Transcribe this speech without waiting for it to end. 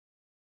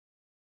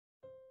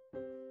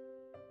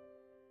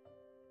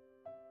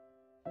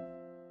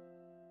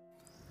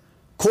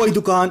Khoi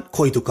dukan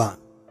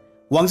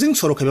Wangjing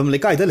sorok habam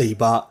lekai da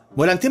leiba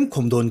Moirangthem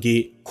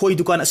khomdongi khoi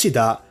dukan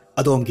asida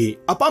adongi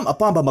apam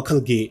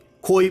makhalgi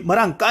khoi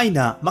marang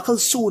kaina makhal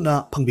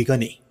suna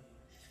phangbigani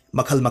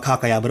makhal makha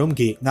kaya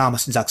maromgi nga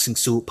masinjak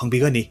singsu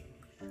phangbigani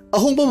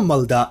ahongba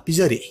mamalda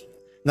pijari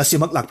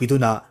ngasimak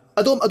lakpiduna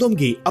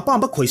adomgi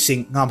apamba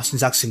khoising nga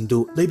masinjak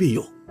singdu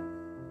leibiyo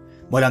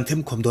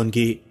Moirangthem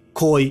khomdongi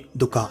khoi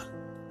dukan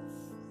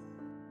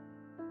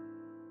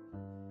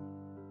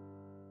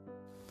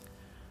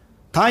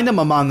Thaina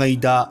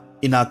mamangaida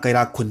ina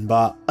kaira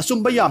khunba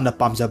asumba yamna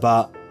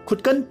pamjaba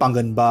khutkan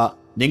panganba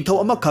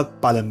ningthau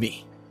amakhak palami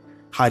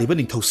hariba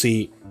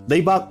ningthausi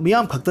leibak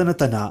miyam khaktana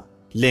tana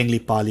lengli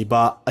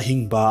paliba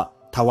ahingba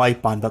thawai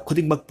panba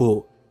khudingmakpu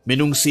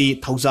minungsi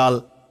thaujal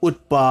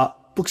utpa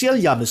pukchel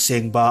yamna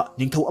sengba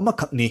ningthau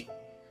amakhakni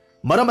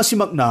maram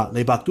asimakna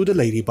leibak tuda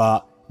leiriba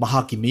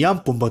mahaki miyam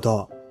pumbado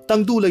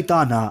tangdu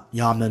leitana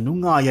yamna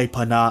nunga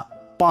yaifana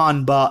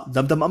panba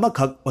damdam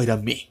amakhak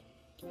oirami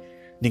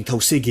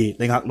ningthausi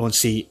lengak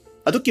lonsi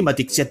aduki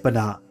matik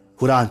chetpana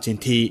huran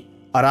chinthi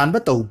aranba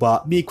tauba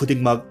mi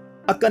khudingmak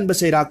akanba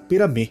seirak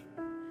pirami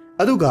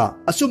aduga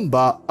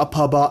achumba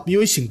aphaba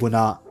mioi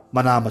singbuna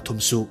mana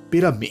mathumsu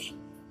pirami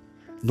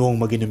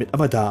nongmagi numit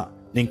amada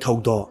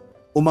ningthaudo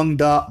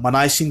umangda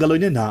manai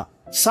singaloinena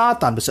sa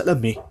tanba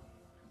chatlami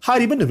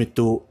hariba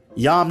numittu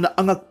yamna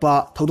angakpa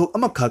thodok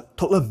amakhak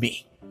thoklami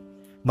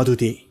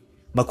madudi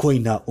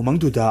makhoina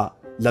umangduda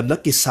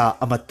lamlakki sa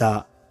amata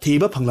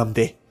thiba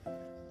phanglamde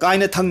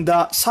kaina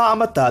thangda sa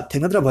amata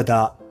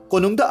thengadrabada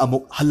konungda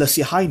amuk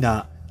halasi haina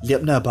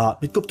lepnaba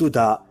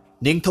mitkuptuda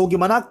ningthaugi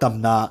manak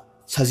tamna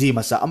saji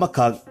masa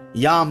amakhak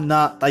yamna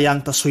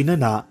tayang ta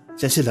soinana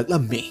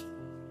chesilaklammi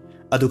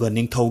aduga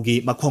ningthaugi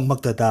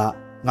makhongmaktada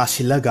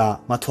ngasilaga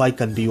mathwai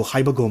kanbiyu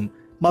haibagum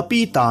mapi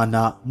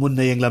tana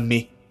munna yenglammi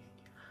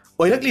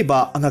oirakliba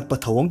angakpa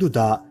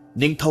thawongduda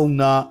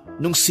ningthauna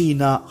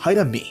nungsina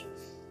hairami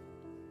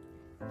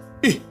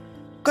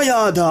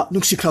kayada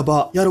nungsikraba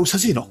yarau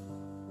sajino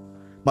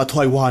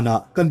mathwai wana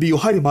kanbiyu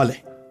hairi male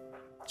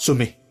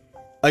sumi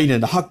aina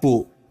nahakpu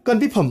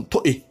kanbifam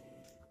thoi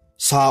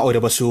sa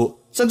oirabasu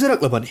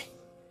changjaraklabani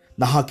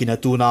nahakina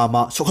tuna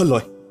ma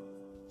sokhaloi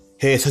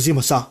he saji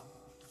masa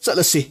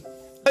chalasi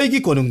aigi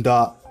konungda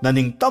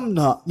naning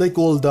tamna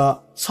leikolda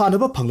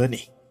sanaba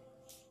phanglani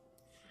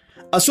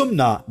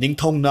asumna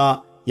ningthongna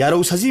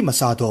yarau saji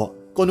masado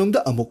konungda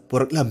amuk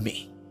poraklammi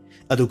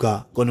aduga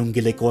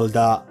konunggi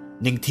leikolda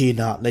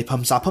ningthina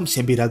leifam safam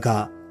sembiraga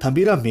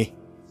thambirami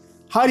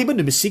hariba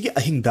numisigi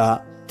ahingda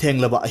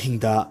thenglaba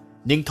ahingda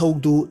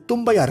ningthaudu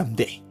tumba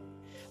yaramde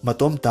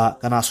matomta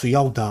kanasu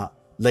yauda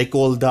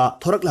leikolda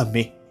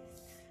thoraklammi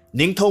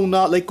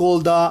ningthongna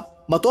leikolda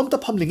matomta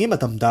phamlingi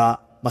matamda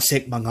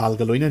masek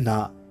mangalga loinana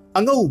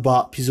angauba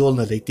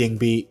phizolna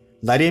leitengbi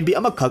lairembi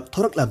amakhak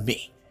thoraklammi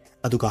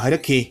aduga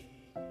hairakhi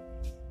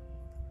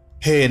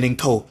he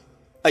ningthau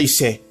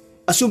aise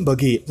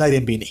asumbagi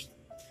lairembini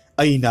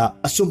aina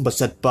asumba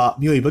chatpa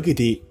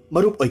mioibagidi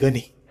marup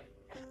oigani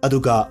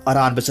aduga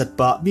aranba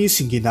chatpa mi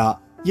singina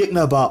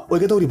yeknaba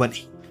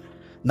oigadoribani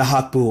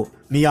nahakpu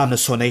miyamna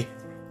sonai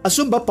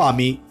asumba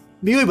pami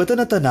mioibata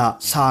natana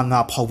sanga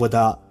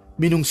phawada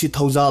minungsi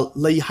thaujal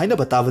lei haina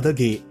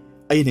batawadagi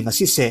aini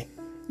ngasise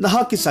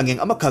nahakki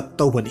changeng amakhak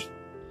tawbani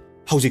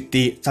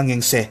haujikti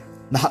changeng se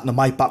nahakna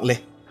mai pakle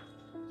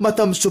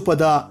matam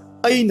supada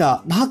aina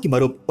nahakki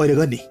marup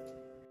oiragani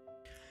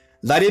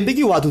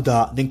lairembigi waduda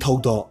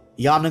ningthaudo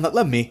yamna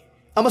ngaklammi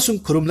amasung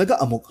khurumlaga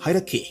amuk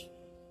hairakhi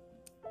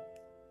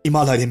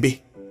ima lairembi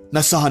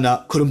nasahana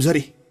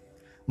khurumjari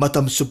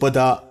matam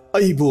supada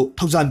aibu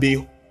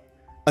thaujanbiyu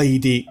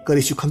aidi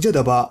karisu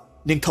khangjadaba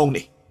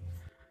ningthauni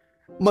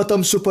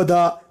matam supada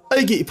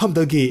aigi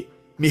ifamdagi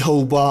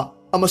mihauba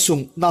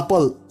amasung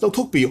napal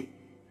lauthokpiyu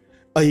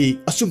ai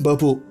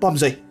asumbabu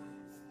pamjai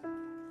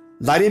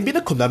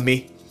lairembina khumlammi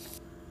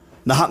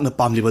nahakna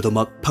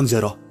pamlibadomak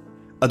phangjaro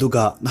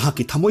aduga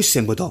nahakki thamoi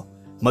sengbado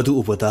madu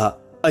ubada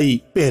ai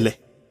pele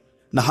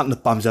nahakna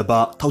pamjaba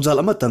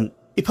thaujal amatang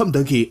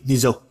ifamdagi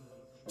nijau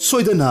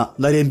soidana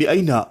lairembi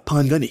aina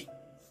phangangani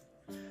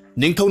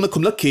ningthauna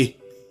khumlakhi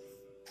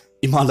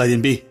ima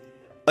lairembi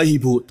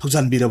aibu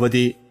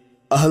thaujanbirabadi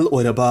ahal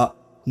oiraba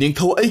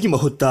ningthau aigi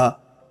mahutta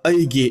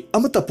aigi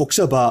amata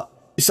poksaba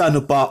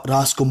isanupa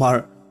Rajkumar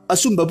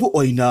asumbabu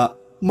oina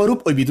marup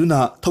oibiduna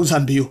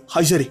thaujanbiyu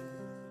haijari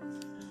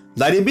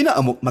lairembina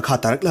amuk makha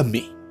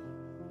taraklammi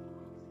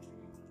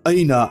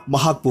aina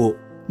mahakpu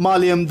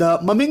Maliamda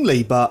maming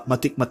leiba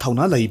matik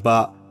mathauna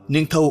leiba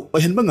ningthau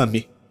ohenba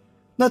ngami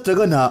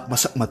natragana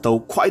masak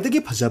matau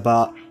khwaidagi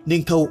phajaba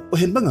ningthau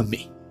ohenba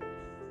ngami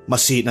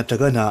masi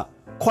natragana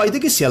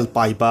khwaidagi sel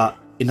paiba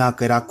ina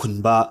kaira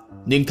khunba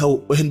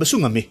ningthau ohenba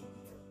su ngami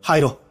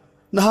hairo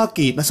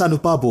nahaki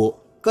nasanupabu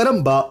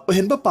karamba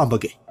ohenba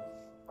pambage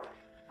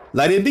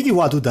lairembigi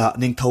waduda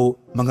ningthau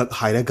mangak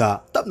hairaga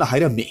tapna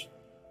hairami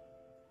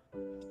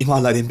ima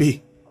lairembi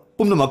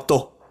pumnamakto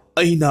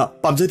aina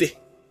pamjade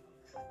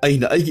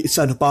aina aigi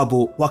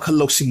ichanupabu wakhal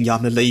loksing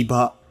yamna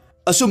leiba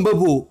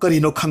asumbabu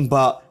karino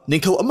khangba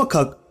ningthau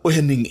amakhak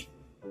ohenningi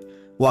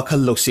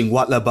wakhal loksing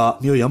watlaba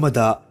myoy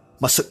amada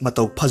masak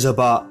matau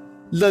phajaba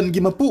langi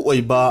mapu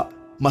oiba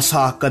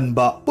masa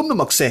kanba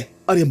pumnamakse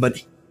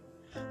arembani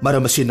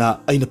maramasina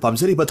aina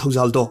pamjariba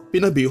thaujaldo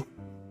pinabiu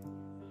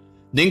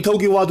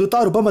ningthaugi wadu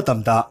taruba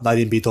matamda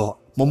larimbido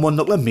momon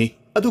noklammi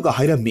aduga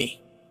hairammi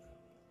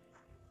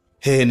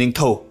he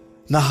ningthau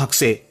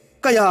nahakse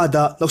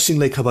kayada loksing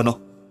laikhrabano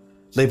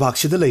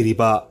leibaksida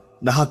leiriba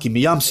nahaki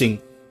miyamsing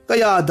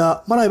kayada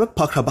maraibak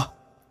phakraba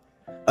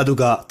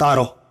aduga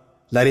taro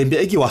larimbi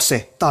agi wase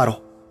taro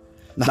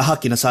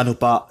nahaki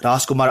nasanupa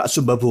Rajkumar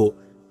Achumbabu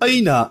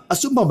aina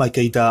achumba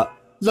maikaida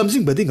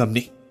lamjingbadi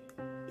ngamni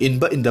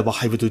inba indaba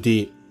haibadudi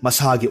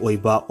masagi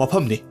oiba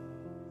wafamni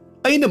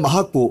aina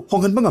mahakpu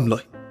honghanba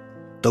ngamloi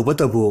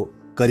tawbatabu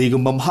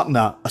karigumba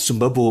mahakna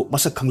Achumbabu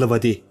masak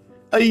khanglabadi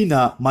aina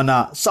mana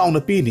sauna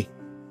pini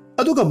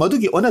aduga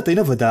madugi ona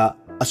tainavada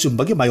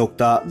Achumbagi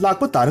mayokta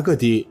lakpa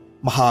taragadi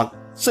mahak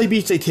saibi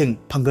chaitheng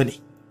phangani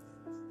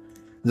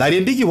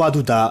lairembigi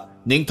waduda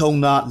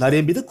ningthongna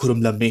lairembida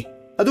khurumlammi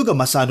aduga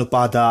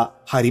masanupada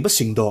hariba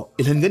singdo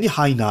ilhangani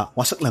haina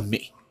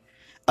wasaklammi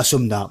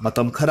asumna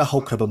matam khara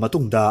haukraba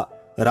matungda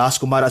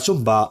Rajkumar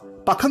Achumba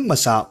pakhang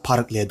masa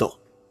pharak ledo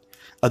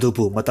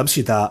adubu matam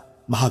sida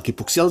mahaki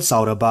puksel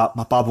sauraba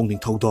mapabung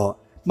ningthaudo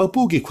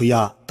mapugi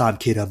khuya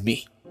tankhirami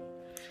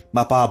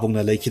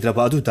mapabungna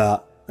leikidraba aduda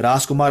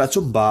Rajkumar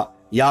Achumba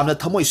yamna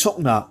thamoi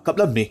sokna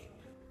kaplammi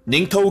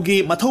ningthaugi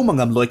mathau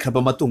mangam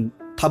loikraba matung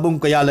thabung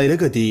kaya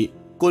leiragadi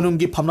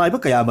konungi phamnaiba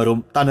kaya marum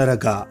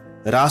tanaraga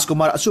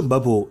Rajkumar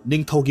Achumbabu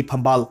ningthaugi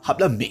phambal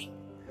haplammi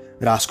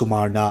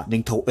Rajkumarna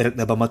ningthau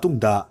eraknaba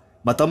matungda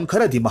matam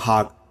kharadi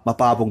mahak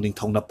mapabung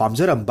ningthongna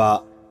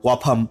pamjaramba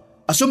wafam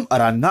asum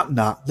aran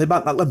ngakna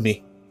leibak ngaklammi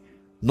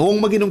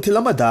nongmagi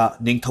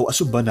nungthilamada ningthau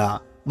Achumbana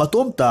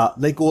matomta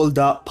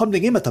leikolda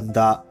phamlingi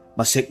matamda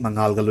masek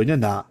mangalga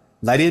loinana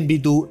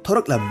lairenbidu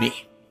thoraklammi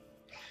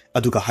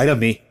aduga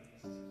hairami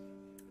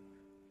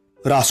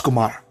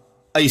Rajkumar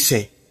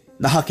aise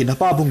nahaki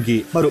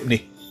napabunggi marupni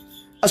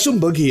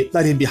Achumbagi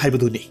lairenbi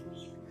haibaduni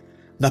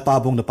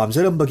napabungna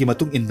pamjarambagi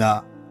matung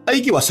inna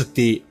aigi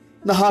wasakti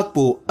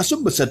nahakpu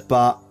Achumba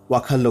chatpa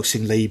wakhal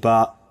loksing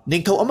leiba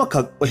ningthau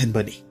amakhak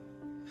oihanbani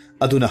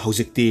aduna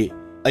haujikti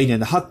aina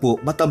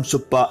nahakpu matam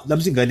chuppa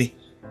lamjingani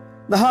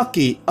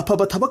nahaki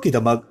aphaba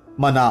thabakkidamak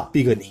mana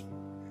pigani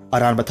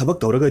aranba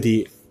thabak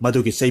tawragadi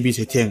madugi saibi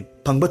setheng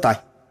phangba tai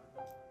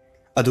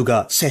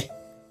aduga se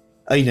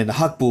aina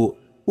nahakpu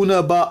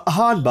unaba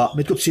ahanba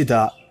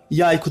mitkupsida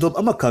yai khudop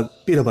amakhak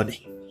pirabani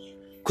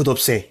khudop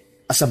se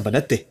asamba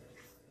natte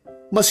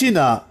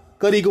masina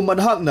karigumba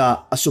nahakna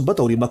Achumba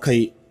tawri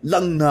makhai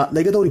langna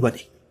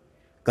leigadawribani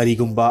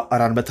karigumba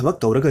aranba thabak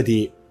tawragadi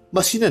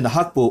masina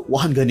nahakpu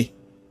wahangani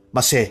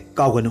mase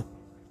kawganu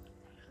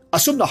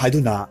asumna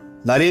haiduna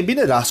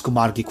larembina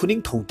Rajkumargi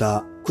khuning thongda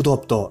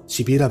khudopto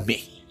sibirammi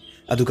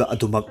aduga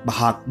adumak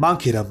mahak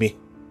mangkhirami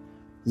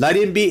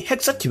larembi hek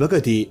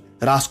chathibagadi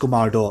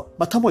Rajkumardo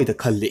mathamoida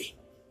khalli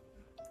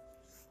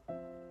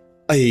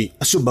ai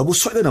Achumbabu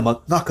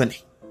soidanamak ngakani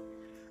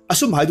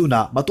asum haiduna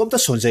matomta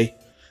sonjai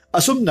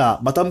asumna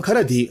matam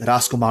kharadi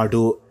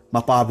Rajkumardu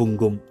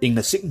mapabungum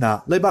ingna sikna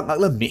leibak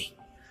ngaklammi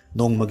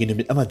nongmagi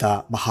numit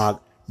amada mahak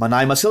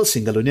manai masel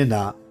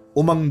singalunena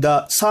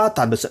umangda sa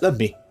tanba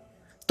chatlammi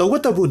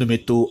tawatabu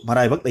numittu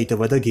maraibak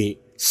leitabadagi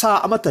sa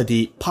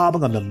amatadi phaba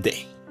ngamlamde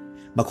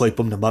makhoi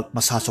pumnamak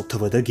masa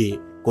sokthabadagi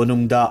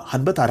konungda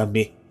hanba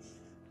tarammi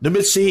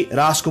numitsi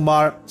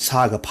Rajkumar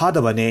saga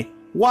phadabane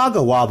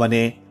waga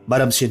wabane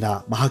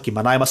maramsina mahaki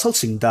manai masal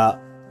singda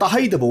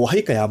tahaidaba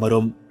wahai kaya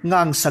marum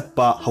ngang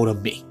sakpa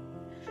haurammi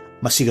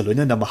masiga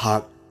loinana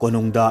mahak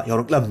konungda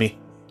yauraklammi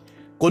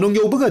konung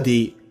yobagadi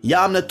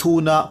yamna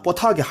thuna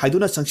pothage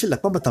haiduna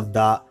sangsilakpa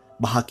matamda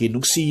mahaki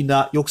nuksina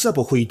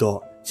yoksaba huido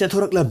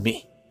chentoraklammi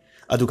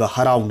aduga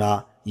harauna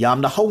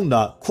yamna hauna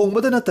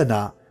khongbada natana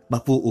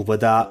mapu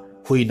ubada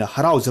huina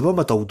haraujaba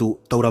mataudu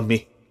taurammi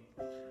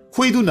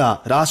huiduna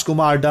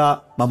Rajkumarda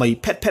mamai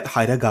phet phet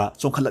hairaga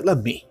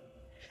chongkhalaklammi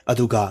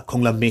aduga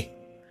khonglammi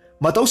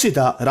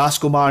matausida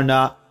Rajkumarna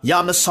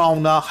yamna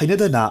sauna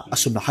hainadana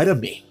asumna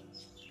hairammi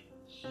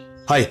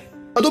hai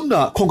adumna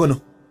khonganu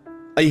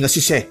ai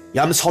ngasi se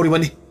yamna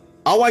sauribani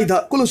awaida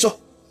kuluso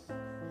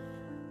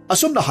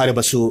asumna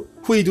harabasu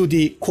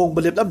huidudi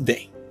khongba leplamde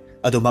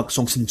adumak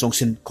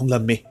songsin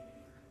khonglammi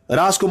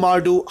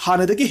Rajkumardu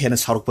hanadagi hena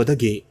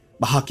sarukpadagi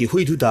mahaki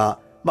huiduda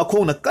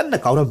makhongna kanna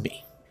kaurammi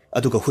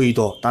aduga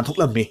huido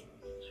tanthoklammi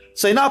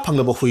saina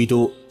phanglaba huidu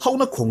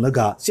hauna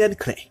khonglaga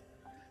chenkhre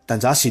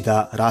tanjasida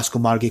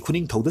Rajkumargi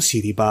khuning thauda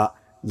siriba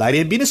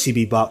lairembina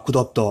sibiba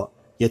khudopto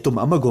yetum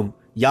amagum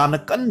yamna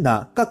kanna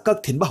kak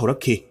thinba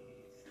horakhi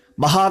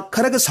mahak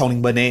kharaga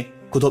sauningbane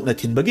khudopna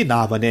thinbagi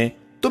nabane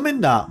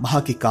tuminna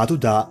mahaki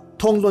kaduda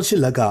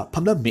thonglonsilaga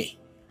phamlammi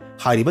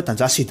hariba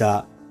tanjasida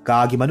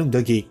kagi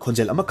manungdagi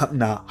khonjel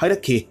amakhakna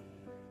hairakhi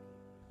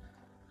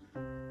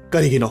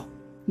karigino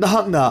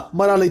nahakna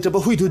mara leitraba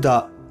huiduda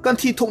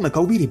kanthi thokna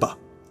kaubiriba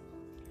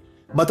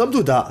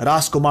matamduda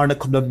Rajkumarna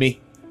khumlammi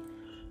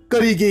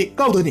karigi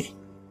kaudani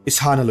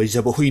ishana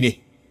loijaba huini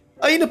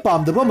aina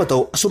pamdaba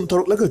matau asum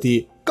thoruklagadi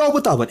kauba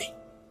tabani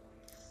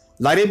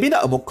Lairembina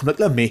amuk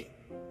khumlaklammi.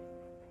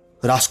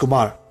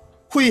 Rajkumar,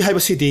 hui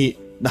haibasidi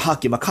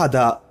nahakki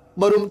makhada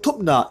marum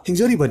thupna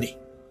hingjaribani.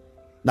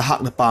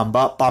 Nahakna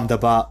pamba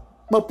pamdaba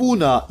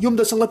mapuna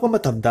yumda sanglakpa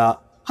matamda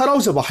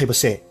harauzaba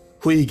haibase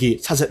huigi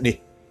sajatni.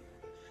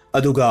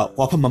 Aduga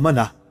wafam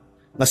amana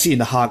ngasi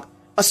nahak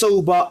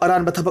asauba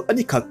aranba thabak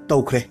anikak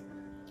tawkhre.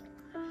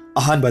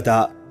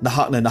 Ahanbada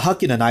nahakna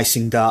nahakki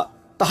nanaisingda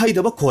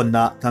tahaidaba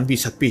khonna ngangbi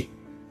sakpi.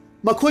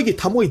 Makhoigi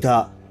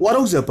thamoida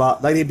warauzaba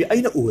lairembi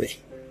aina ure.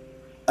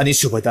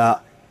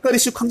 Anisubada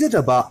karisu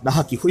khangjadraba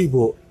nahakki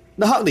huibu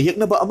nahakna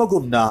yeknaba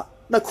amagumna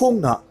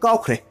nakhongna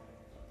kawkhre.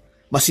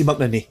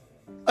 Masimaknani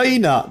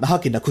aina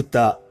nahakki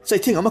nakhutta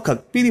saithing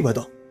amakak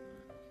piribado.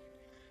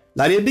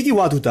 Lairembigi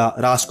waduda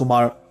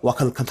Rajkumar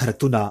wakhal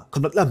khantharakuna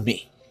khamlaklammi.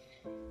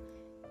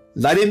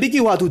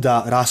 Lairembigi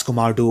waduda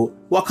Rajkumar du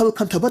wakhal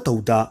khanthaba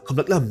tawda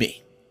khamlaklammi.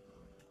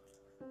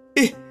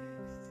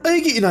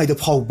 Aigi inaida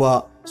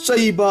phawba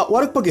saiba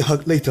warakpagi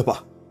hak leitraba.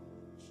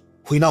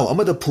 Huinaw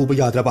amada phuba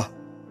yadraba.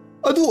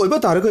 Adu oiba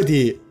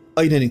taragadi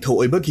aina ningthau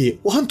oibagi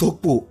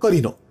wahanthokpu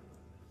karino.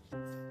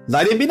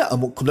 Lairembina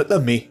amuk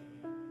khumlaklammi.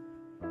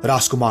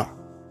 Rajkumar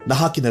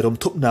nahakki narum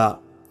thupna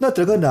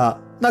natragana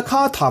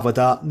nakha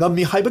thabada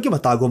ngammi haibagi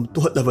matagum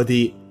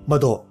tuhatlabadi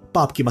mado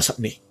papki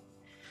masakni.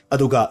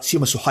 Aduga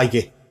simasu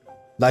haige.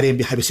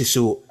 Lairembi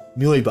haibasisu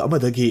mioiba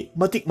amadagi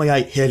matik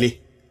mayai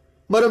heli.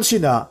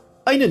 Maramsina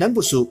aina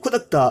nangbusu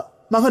khudakta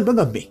manganba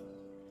ngammi.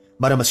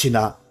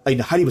 Maramasina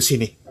aina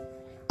haribasini.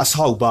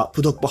 Asauba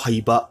pudokpa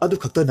haiba adu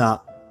khaktana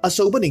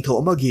asauba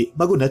ningthau amagi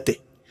magun natte.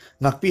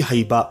 Ngakpi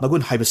haiba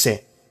magun haibase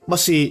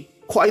masi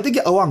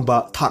khwaidagi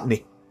awangba thakni.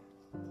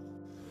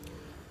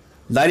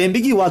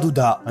 Lairembigi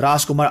waduda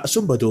Rajkumar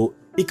asumbadu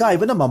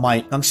ikaibana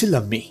mamai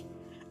ngangsillammi.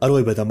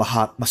 Aroibada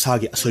mahak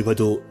masagi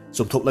asoibadu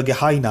sumthoklage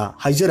haina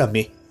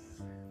haijarammi.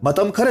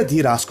 Matam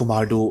kharadi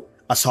Rajkumar du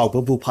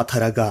asaubabu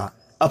phatharaga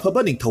afaba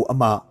ningthau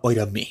ama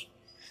oirammi.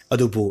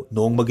 Adubu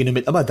nongmagi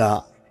numit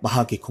amada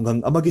mahaki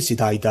khungang amagi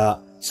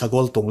sidaida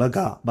sagol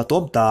tonglaga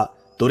matomta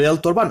torel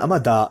torban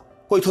amada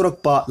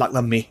koithorakpa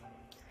laklammi.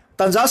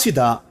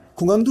 Tanjasida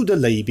khungangduda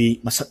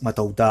leibi masak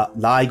matauda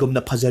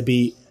laigomna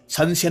phajabi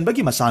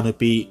sansenbagi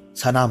masanupi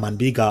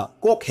sanamanbiga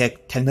kok hek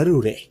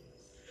thengnarure.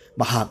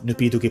 Mahak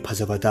nupidugi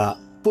phajabada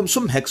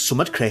pumsum hek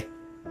sumatkre.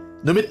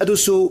 Numit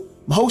adusu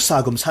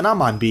mahausagum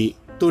sanamanbi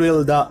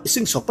turelda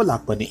ising sokpa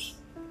lakpani.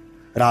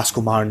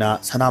 Rajkumarna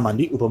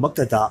sanamanbi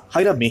upamaktada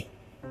hairami.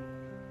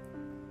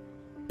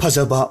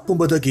 Phajaba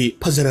pumbadagi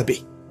phajarabi.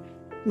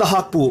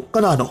 Nahakpu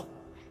kanano.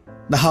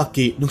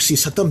 Nahakki nuksi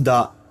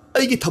satamda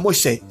aigi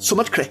thamoise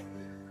sumatkre.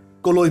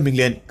 Koloi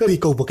minglen kari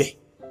kaubage.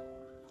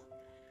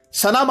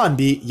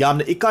 Sanamanbi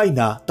yamna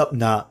ikaina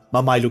tapna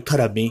mamai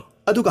luktharami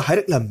aduga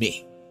hairaklammi.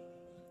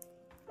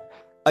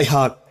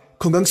 Aihak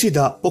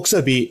khungangsida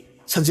poksabi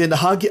sanjena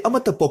hagi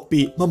amata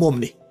pokpi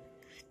mamomni.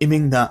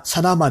 Imingna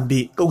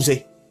sanamanbi kaujay.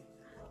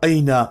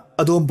 Aina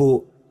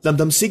adombu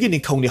lamdamsigi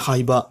ningthawni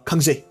haiba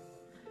khangjay.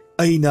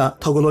 Aina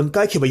thawgalon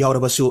kaikhiba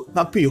yaurabasu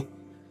ngakpiyu.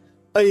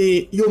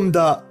 Ai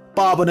yumda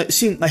pabana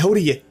ising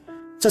ngaihawriye.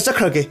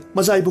 Chachakhrage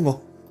majaibungo.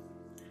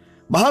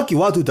 Mahaki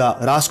waduda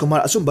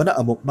Rajkumar asumbana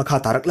amuk makha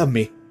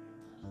taraklammi.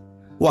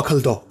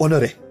 Wakhaldo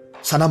onore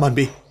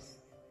sanamanbi.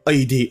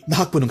 Aidi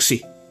nahakpu nungsi.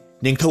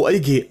 Ningthau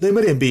aigi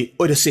leimarembi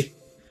oirasi.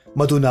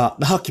 Maduna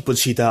nahakki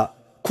punsida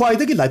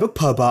khwaidagi laibak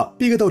phaba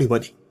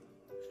pigadawribani.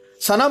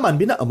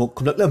 Sanamanbina amuk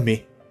khumlaklammi.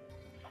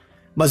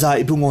 Maja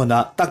ibungona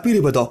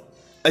takpiribado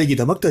aigi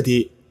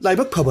damaktadi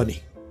laibak phabani.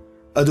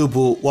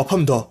 Adubu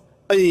wafamdo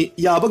ai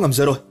yaba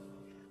ngamjaroi.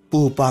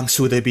 Pu pang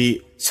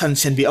sudebi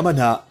sansenbi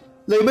amana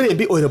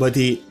leimarembi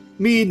oirabadi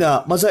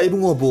mina maja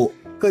ibungobu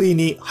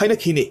karini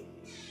hainakhini.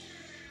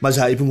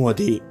 Maja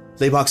ibungodi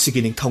leibak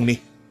sigi ningthawni.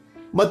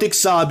 Matik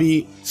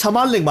sabi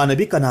saman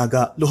lengmanabi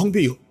kanaga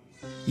luhongbiyu.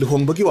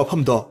 Luhongbagi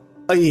wafamdo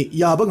ai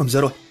yaba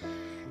ngamjaroi.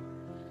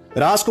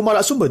 Rajkumar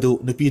asumbadu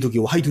nupidugi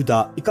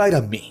wahaiduda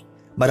ikairammi.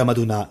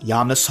 Maramaduna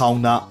yamna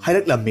sauna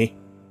hairaklammi.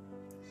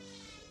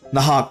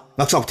 Nahak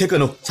ngaksak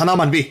thekanu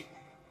sanamanbi.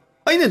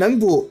 Aina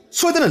nangbu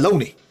soidana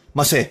lawni.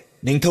 Mase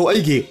ningthau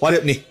aigi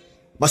warepni.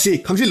 Masi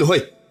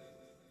khangjiluhoi.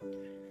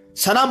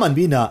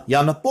 Sanamanbina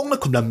yamna pongna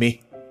khumlammi.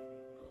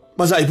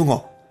 Maja ibungo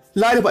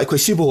lairaba aikhoi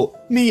sibu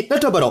mi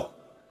natrabaro.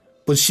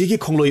 Punsigi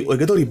khongloi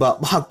oigadoriba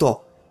mahakto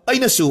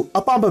ainasu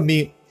apamba mi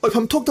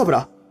oifam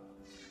thoktabra.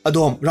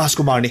 Adom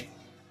Rajkumarni.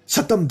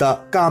 Saktamda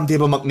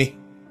kamdeba makni.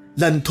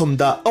 Lan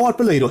thumda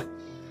awatpa leiroi.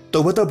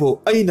 Tawbatabu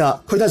aina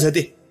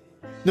khoidajadi.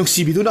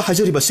 Nungsibiduna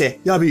hajaribase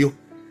yabiyu.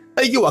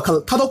 Aigi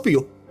wakhal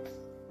thadokpiyu.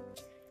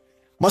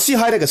 Masi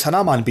hairaga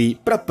sanamanbi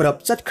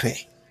prap chatkre.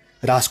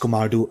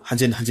 Rajkumardu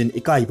hanjin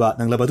ikaiba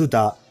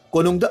nanglabaduda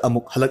konungda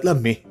amuk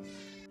halaklammi.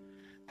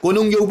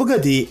 Konung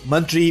yobagadi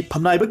mantri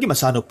phamnaibagi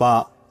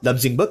masanupa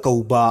lamjingba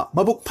kauba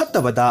mabuk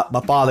phattabada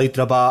mapa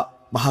leitraba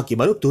mahaki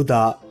maruptuda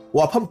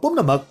wafam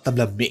pumnamak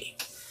tamlammi.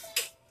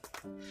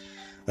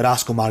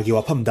 Rajkumargi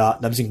wafamda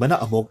lamjingbana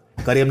amuk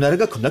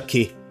karemnaraga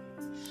khumnakhi.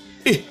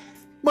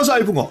 Maja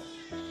ibungo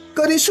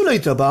karisu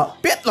leitraba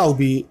pet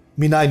laubi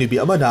minai nubi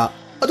amana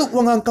aduk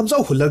wangang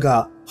kamjau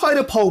hulaga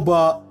haira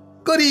phawba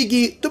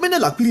ꯀꯔꯤꯒꯤ ꯇꯨꯃꯤꯟꯅ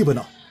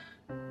ꯂꯥꯛꯄꯤꯔꯤꯕꯅꯣ?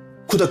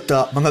 ꯈꯨꯗꯛꯇ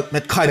ꯃꯉꯛ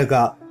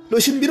ꯃꯦꯠꯈꯥꯏꯔꯒ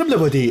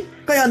ꯂꯣꯏꯁꯤꯟꯕꯤꯔꯝꯂꯕꯗꯤ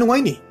ꯀꯌꯥ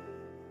ꯅꯨꯡꯉꯥꯏꯅꯤ?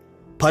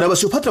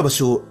 ꯐꯔꯕꯁꯨ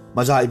ꯐꯠꯇ꯭ꯔꯕꯁꯨ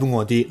ꯃꯖꯥ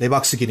ꯏꯕꯨꯡꯉꯣꯗꯤ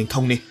ꯂꯩꯕꯥꯛꯁꯤꯒꯤ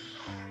ꯅꯤꯡꯊꯧꯅꯤ.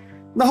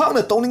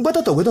 ꯅꯍꯥꯛꯅ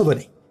ꯇꯧꯅꯤꯡꯕꯇ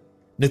ꯇꯧꯒꯗꯕꯅꯤ.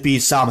 ꯅꯨꯄꯤ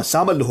ꯆꯥꯝꯃ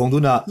ꯆꯥꯝꯃ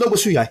ꯂꯨꯍꯣꯡꯗꯨꯅ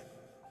ꯂꯧꯕꯁꯨ ꯌꯥꯏ.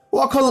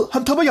 ꯋꯥꯈꯜ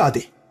ꯍꯟꯊꯕ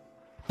ꯌꯥꯗꯦ.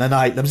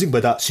 ꯅꯅꯥꯏ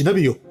ꯂꯝꯖꯤꯡꯕꯗ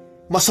ꯁꯤꯟꯅꯕꯤꯌꯨ.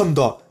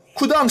 ꯃꯁꯝꯗꯣ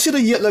ꯈꯨꯗꯥꯡꯁꯤꯗ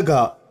ꯌꯦꯠꯂꯒ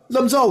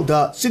ꯂꯝꯖꯥꯎꯗ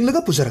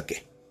ꯆꯤꯡꯂꯒ ꯄꯨꯖꯔꯛꯀꯦ.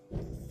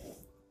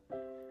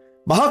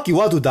 ꯃꯍꯥꯛꯀꯤ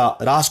ꯋꯥꯗꯨꯗ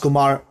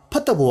ꯔꯥꯖꯀꯨꯃꯥꯔ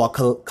ꯐꯠꯇꯕ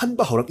ꯋꯥꯈꯜ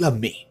ꯈꯟꯕ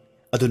ꯍꯧꯔꯛꯂꯝꯃꯤ.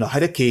 ꯑꯗꯨꯅ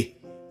ꯍꯥꯏꯔꯛꯈꯤ,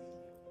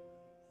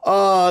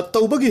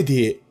 ꯇꯧꯕꯒꯤꯗꯤ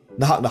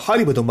ꯅꯍꯥꯛꯅ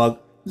ꯍꯥꯏꯔꯤꯕꯗꯨꯃꯛ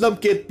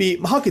ꯂꯝꯀꯦꯠꯄꯤ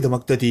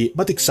ꯃꯍꯥꯛꯀꯤꯗꯃꯛꯇꯗꯤ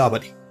ꯃꯇꯤꯛ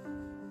ꯆꯥꯕꯅꯤ.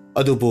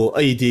 ꯑꯗꯨꯕꯨ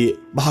ꯑꯩꯗꯤ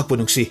ꯃꯍꯥꯛꯄꯨ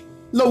ꯅꯨꯡꯁꯤ,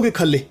 ꯂꯧꯒꯦ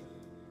ꯈꯜꯂꯤ.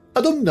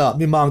 ꯑꯗꯨꯝꯅ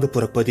ꯃꯤꯃꯥꯡꯗ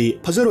ꯄꯨꯔꯛꯄꯗꯤ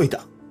ꯐꯖꯔꯣꯏꯗ.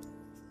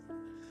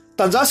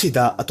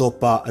 ꯇꯥꯟꯖꯥꯁꯤꯗ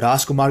ꯑꯇꯣꯞꯄ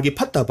ꯔꯥꯖꯀꯨꯃꯥꯔꯒꯤ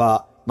ꯐꯠꯇꯕ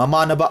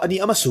ꯃꯃꯥꯟꯅꯕ ꯑꯅꯤ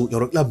ꯑꯃꯁꯨ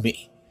ꯌꯧꯔꯛꯂꯝꯃꯤ.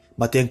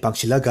 ꯃꯇꯦꯡ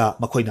ꯄꯥꯡꯁꯤꯜꯂꯒ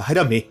ꯃꯈꯣꯏꯅ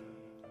ꯍꯥꯏꯔꯝꯃꯤ,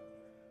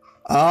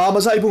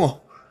 ꯃꯖꯥ ꯏꯕꯨꯡꯉꯣ,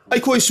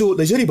 ꯑꯩꯈꯣꯏꯁꯨ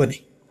ꯂꯩꯖꯔꯤꯕꯅꯤ,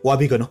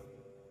 ꯋꯥꯕꯤꯒꯅꯨ.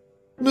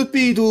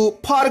 ꯅꯨꯄꯤꯗꯨ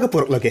ꯐꯥꯔꯒ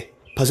ꯄꯨꯔꯛꯂꯒꯦ.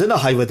 ꯐꯖꯅ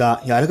ꯍꯥꯏꯕꯗ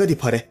ꯌꯥꯔꯒꯗꯤ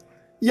ꯐꯔꯦ.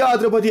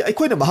 ꯌꯥꯗ꯭ꯔꯕꯗꯤ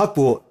ꯑꯩꯈꯣꯏꯅ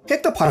ꯃꯍꯥꯛꯄꯨ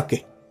ꯍꯦꯛꯇ ꯐꯥꯔꯛꯀꯦ.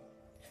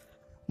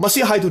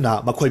 ꯃꯁꯤ ꯍꯥꯏꯗꯨꯅ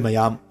ꯃꯈꯣꯏ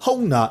ꯃꯌꯥꯝ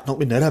ꯍꯧꯅ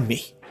ꯅꯣꯛꯃꯤꯟꯅꯔꯝꯃꯤ.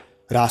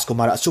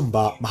 ꯔꯥꯖꯀꯨꯃꯥꯔ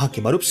ꯑꯆꯨꯝꯕ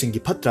ꯃꯍꯥꯛꯀꯤ ꯃꯔꯨꯞꯁꯤꯡꯒꯤ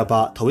ꯐꯠꯇ꯭ꯔꯕ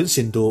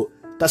ꯊꯧꯑꯣꯏꯟꯁꯤꯟꯗꯨ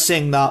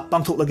ꯇꯁꯦꯡꯅ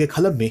ꯄꯥꯡꯊꯣꯛꯂꯒꯦ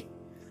ꯈꯜꯂꯝꯃꯤ.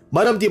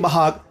 ꯃꯔꯝꯗꯤ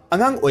ꯃꯍꯥꯛ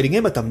ꯑꯉꯥꯡ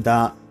ꯑꯣꯏꯔꯤꯉꯩ ꯃꯇꯝꯗ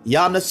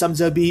ꯌꯥꯝꯅ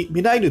ꯆꯝꯖꯕꯤ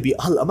ꯃꯤꯅꯥꯏꯅꯨꯕꯤ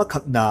ꯑꯍꯜ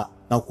ꯑꯃꯈꯛꯅ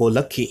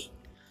ꯅꯥꯎꯀꯣꯜꯂꯛꯈꯤ.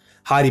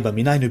 ꯍꯥꯏꯔꯤꯕ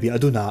ꯃꯤꯅꯥꯏꯅꯨꯕꯤ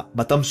ꯑꯗꯨꯅ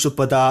ꯃꯇꯝ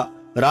ꯆꯨꯞꯄꯗ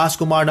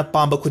ꯔꯥꯖꯀꯨꯃꯥꯔꯅ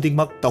ꯄꯥꯝꯕ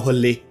ꯈꯨꯗꯤꯡꯃꯛ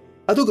ꯇꯧꯍꯜꯂꯤ.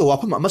 ꯑꯗꯨꯒ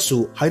ꯋꯥꯐꯝ ꯑꯃꯁꯨ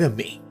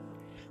ꯍꯥꯏꯔꯝꯃꯤ.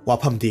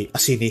 ꯋꯥꯐꯝꯗꯤ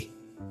ꯑꯁꯤꯅꯤ: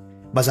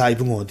 ꯃꯖꯥ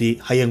ꯏꯕꯨꯡꯉꯣꯗꯤ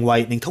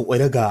ꯍꯌꯦꯡꯋꯥꯏ ꯅꯤꯡꯊꯧ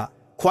ꯑꯣꯏꯔꯒ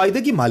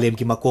ꯈ꯭ꯋꯥꯏꯗꯒꯤ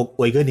ꯃꯥꯂꯦꯝꯒꯤ ꯃꯀꯣꯛ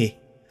ꯑꯣꯏꯒꯅꯤ.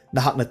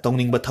 ꯅꯍꯥꯛꯅ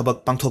ꯇꯧꯅꯤꯡꯕ ꯊꯕꯛ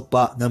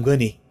ꯄꯥꯡꯊꯣꯛꯄ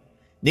ꯉꯝꯒꯅꯤ.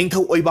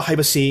 ꯅꯤꯡꯊꯧ ꯑꯣꯏꯕ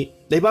ꯍꯥꯏꯕꯁꯤ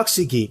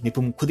ꯂꯩꯕꯥꯛꯁꯤꯒꯤ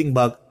ꯃꯤꯄꯨꯝ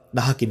ꯈꯨꯗꯤꯡꯃꯛ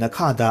ꯅꯍꯥꯛꯀꯤ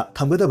ꯅꯈꯥꯗ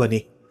ꯊꯝꯒꯗꯕꯅꯤ.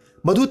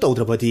 ꯃꯗꯨ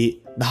ꯇꯧꯗ꯭ꯔꯕꯗꯤ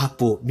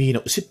ꯅꯍꯥꯛꯄꯨ ꯃꯤꯅ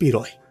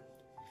ꯎꯁꯤꯠꯄꯤꯔꯣꯏ.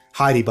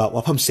 ꯍꯥꯏꯔꯤꯕ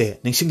ꯋꯥꯐꯝꯁꯦ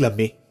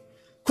ꯅꯤꯡꯁꯤꯡꯂꯝꯃꯤ.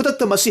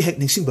 ꯈꯨꯗꯛꯇ ꯃꯁꯤ ꯍꯦꯛ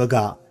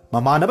ꯅꯤꯡꯁꯤꯡꯕꯒ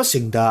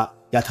ꯃꯃꯥꯟꯅꯕꯁꯤꯡꯗ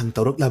ꯌꯥꯊꯪ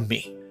ꯇꯧꯔꯛꯂꯝꯃꯤ.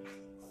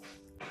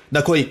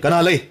 ꯅꯈꯣꯏ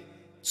ꯀꯅꯥ ꯂꯩ?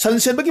 ꯁꯟ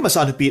ꯁꯦꯟꯕꯒꯤ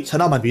ꯃꯆꯥꯅꯨꯄꯤ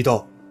ꯁꯅꯥꯃꯥꯟꯕꯤꯗꯣ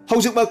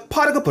ꯍꯧꯖꯤꯛꯃꯛ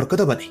ꯐꯥꯔꯒ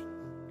ꯄꯨꯔꯛꯀꯗꯕꯅꯤ.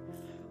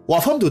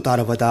 ꯋꯥꯐꯝꯗꯨ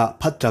ꯇꯥꯔꯕꯗ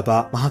ꯐꯠꯇ꯭ꯔꯕ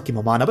ꯃꯍꯥꯛꯀꯤ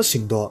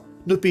ꯃꯃꯥꯟꯅꯕꯁꯤꯡꯗꯣ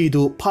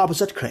ꯅꯨꯄꯤꯗꯨ ꯐꯥꯕ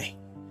ꯆꯠꯈ꯭ꯔꯦ.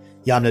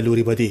 ꯌꯥꯝꯅ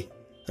ꯂꯨꯔꯤꯕꯗꯤ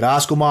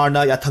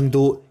ꯔꯥꯖꯀꯨꯃꯥꯔꯅ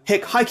ꯌꯥꯊꯪꯗꯨ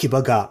ꯍꯦꯛ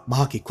ꯍꯥꯏꯈꯤꯕꯒ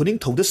ꯃꯍꯥꯛꯀꯤ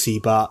ꯈꯨꯅꯤꯡꯊꯧꯗ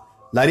ꯁꯤꯕ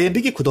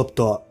ꯂꯥꯏꯔꯦꯝꯕꯤꯒꯤ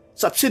ꯈꯨꯗꯣꯞꯇꯣ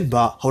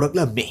ꯆꯞꯁꯤꯟꯕ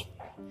ꯍꯧꯔꯛꯂꯝꯃꯤ.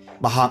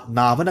 ꯃꯍꯥꯛ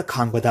ꯅꯥꯕꯅ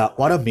ꯈꯥꯡꯕꯗ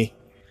ꯋꯥꯔꯝꯃꯤ.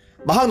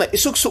 ꯃꯍꯥꯛꯅ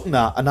ꯏꯁꯨꯛ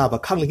ꯁꯨꯛꯅ ꯑꯅꯥꯕ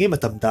ꯈꯥꯡꯂꯤꯉꯩ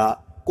ꯃꯇꯝꯗ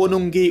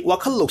ꯀꯣꯅꯨꯡꯒꯤ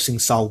ꯋꯥꯈꯜ ꯂꯧꯁꯤꯡ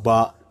ꯆꯥꯎꯕ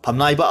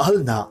ꯐꯝꯅꯥꯏꯕ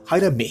ꯑꯍꯜꯅ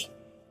ꯍꯥꯏꯔꯝꯃꯤ,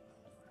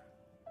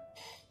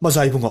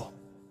 ꯃꯖꯥ ꯏꯕꯨꯡꯉꯣ,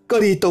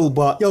 ꯀꯔꯤ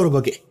ꯇꯧꯕ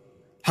ꯌꯥꯎꯔꯕꯒꯦ?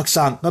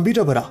 ꯍꯛꯆꯥꯡ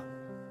ꯉꯝꯕꯤꯗ꯭ꯔꯕꯔꯥ?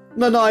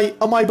 ꯅꯅꯥꯏ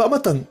ꯑꯃꯥꯏꯕ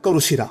ꯑꯃꯇꯪ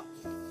ꯀꯧꯔꯨꯁꯤꯔꯥ?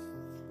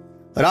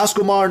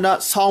 ꯔꯥꯖꯀꯨꯃꯥꯔꯅ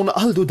ꯁꯥꯎꯅ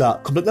ꯑꯍꯜꯗꯨꯗ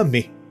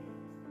ꯈꯨꯝꯂꯛꯂꯝꯃꯤ,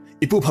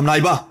 ꯏꯄꯨ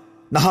ꯐꯝꯅꯥꯏꯕ,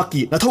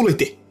 ꯅꯍꯥꯛꯀꯤ ꯅꯊꯧ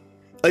ꯂꯩꯇꯦ.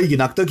 ꯑꯩꯒꯤ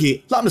ꯅꯥꯛꯇꯒꯤ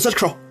ꯂꯥꯞꯅ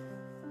ꯆꯠꯈ꯭ꯔꯣ.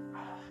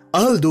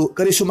 ꯑꯍꯜꯗꯨ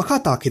ꯀꯔꯤꯁꯨ ꯃꯈꯥ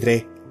ꯇꯥꯈꯤꯗ꯭ꯔꯦ.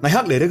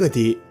 ꯉꯥꯏꯍꯥꯛ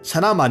ꯂꯩꯔꯒꯗꯤ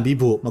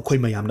ꯁꯅꯥꯃꯥꯟꯕꯤꯕꯨ ꯃꯈꯣꯏ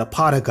ꯃꯌꯥꯝꯅ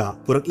ꯐꯥꯔꯒ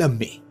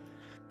ꯄꯨꯔꯛꯂꯝꯃꯤ.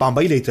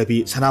 ꯄꯥꯝꯕꯩ ꯂꯩꯇ꯭ꯔꯕꯤ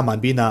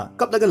ꯁꯅꯥꯃꯥꯟꯕꯤꯅ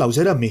ꯀꯞꯂꯒ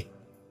ꯂꯥꯎꯖꯔꯝꯃꯤ,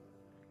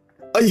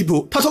 ꯑꯩꯕꯨ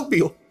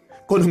ꯊꯥꯗꯣꯛꯄꯤꯌꯨ.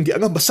 ꯀꯣꯅꯨꯡꯒꯤ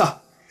ꯑꯉꯝꯕ ꯁꯥ,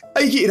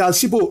 ꯑꯩꯒꯤ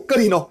ꯏꯔꯥꯜꯁꯤꯕꯨ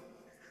ꯀꯔꯤꯅꯣ?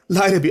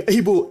 ꯂꯥꯏꯔꯕꯤ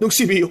ꯑꯩꯕꯨ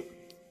ꯅꯨꯡꯁꯤꯕꯤꯌꯨ.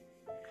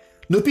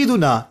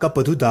 ꯅꯨꯄꯤꯗꯨꯅ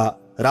ꯀꯞꯄꯗꯨꯗ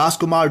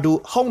ꯔꯥꯖꯀꯨꯃꯥꯔꯗꯨ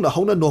ꯍꯧꯅ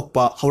ꯍꯧꯅ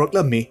ꯅꯣꯛꯄ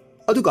ꯍꯧꯔꯛꯂꯝꯃꯤ.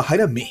 ꯑꯗꯨꯒ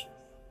ꯍꯥꯏꯔꯝꯃꯤ,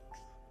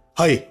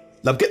 ꯍꯩ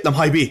ꯂꯝꯀꯦꯠ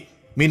ꯂꯝꯍꯥꯏꯕꯤ,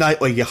 ꯃꯤꯅꯥꯏ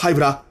ꯑꯣꯏꯒꯦ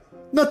ꯍꯥꯏꯕ꯭ꯔꯥ?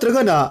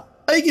 ꯅꯠꯇ꯭ꯔꯒꯅ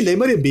ꯑꯩꯒꯤ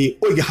ꯂꯩꯃꯔꯦꯝꯕꯤ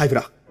ꯑꯣꯏꯒꯦ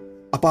ꯍꯥꯏꯕ꯭ꯔꯥ?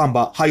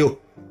 ꯑꯄꯥꯝꯕ ꯍꯥꯏꯌꯨ.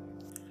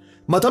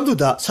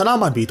 ꯃꯇꯝꯗꯨꯗ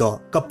ꯁꯅꯥꯃꯥꯟꯕꯤꯗꯣ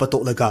ꯀꯞꯄ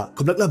ꯇꯣꯛꯂꯒ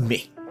ꯈꯨꯝꯂꯛꯂꯝꯃꯤ,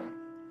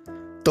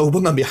 ꯇꯧꯕ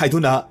ꯉꯝꯃꯤ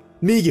ꯍꯥꯏꯗꯨꯅ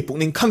ꯃꯤꯒꯤ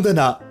ꯄꯨꯛꯅꯤꯡ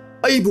ꯈꯪꯗꯅ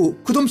ꯑꯩꯕꯨ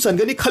ꯈꯨꯗꯨꯝ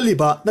ꯆꯟꯒꯅꯤ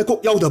ꯈꯜꯂꯤꯕ ꯅꯀꯣꯛ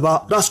ꯌꯥꯎꯗꯕ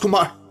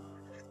ꯔꯥꯖꯀꯨꯃꯥꯔ,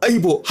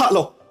 ꯑꯩꯕꯨ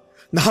ꯍꯥꯠꯂꯣ.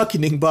 ꯅꯍꯥꯛꯀꯤ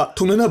ꯅꯤꯡꯕ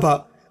ꯊꯨꯡꯅꯅꯕ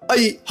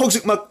ꯑꯩ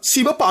ꯍꯧꯖꯤꯛꯃꯛ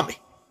ꯁꯤꯕ ꯄꯥꯝꯃꯤ.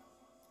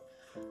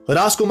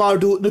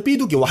 ꯔꯥꯖꯀꯨꯃꯥꯔꯗꯨ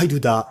ꯅꯨꯄꯤꯗꯨꯒꯤ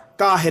ꯋꯥꯍꯩꯗꯨꯗ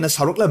ꯀꯥ ꯍꯦꯟꯅ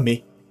ꯁꯥꯎꯔꯛꯂꯝꯃꯤ.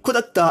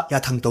 ꯈꯨꯗꯛꯇ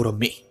ꯌꯥꯊꯪ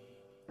ꯇꯧꯔꯝꯃꯤ.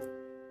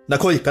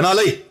 ꯅꯈꯣꯏ ꯀꯅꯥ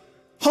ꯂꯩ?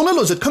 ꯍꯧꯅ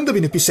ꯂꯣꯟꯆꯠ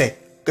ꯈꯪꯗꯕꯤ ꯅꯨꯄꯤꯁꯦ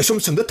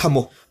ꯀꯩꯁꯨꯝꯁꯪꯗ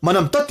ꯊꯝꯃꯨ.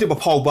 ꯃꯅꯝ ꯇꯠꯇ꯭ꯔꯤꯕ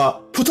ꯐꯥꯎꯕ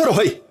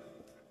ꯐꯨꯊꯔꯣꯍꯩ.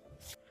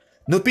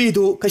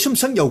 ꯅꯨꯄꯤꯗꯨ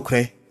ꯀꯩꯁꯨꯝꯁꯪ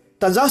ꯌꯧꯈ꯭ꯔꯦ.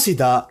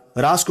 ꯇꯥꯟꯖꯥꯁꯤꯗ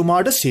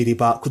ꯔꯥꯖꯀꯨꯃꯥꯔꯗ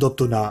ꯁꯤꯔꯤꯕ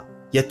ꯈꯨꯗꯣꯞꯇꯨꯅ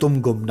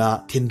ꯌꯦꯇꯨꯝꯒꯨꯝꯅ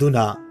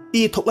ꯊꯤꯟꯗꯨꯅ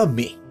ꯏ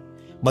ꯊꯣꯛꯂꯝꯃꯤ.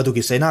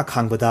 ꯃꯗꯨꯒꯤ ꯆꯩꯅꯥ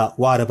ꯈꯥꯡꯕꯗ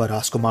ꯋꯥꯔꯕ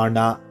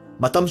ꯔꯥꯖꯀꯨꯃꯥꯔꯅ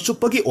ꯃꯇꯝ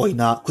ꯆꯨꯞꯄꯒꯤ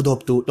ꯑꯣꯏꯅ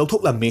ꯈꯨꯗꯣꯞꯇꯨ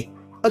ꯂꯧꯊꯣꯛꯂꯝꯃꯤ.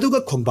 ꯑꯗꯨꯒ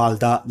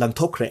ꯈꯣꯡꯕꯥꯜꯗ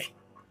ꯂꯪꯊꯣꯛꯈ꯭ꯔꯦ.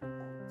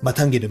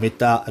 ꯃꯊꯪꯒꯤ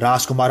ꯅꯨꯃꯤꯠꯇ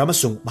ꯔꯥꯖꯀꯨꯃꯥꯔ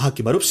ꯑꯃꯁꯨꯡ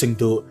ꯃꯍꯥꯛꯀꯤ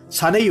ꯃꯔꯨꯞꯁꯤꯡꯗꯨ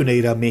ꯁꯥꯟꯅꯩ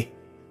ꯌꯨꯅꯩꯔꯝꯃꯤ.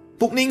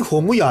 ꯄꯨꯛꯅꯤꯡ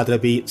ꯍꯣꯡꯉꯨ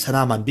ꯌꯥꯗ꯭ꯔꯕꯤ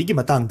ꯁꯅꯥꯃꯥꯟꯕꯤꯒꯤ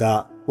ꯃꯇꯥꯡꯗ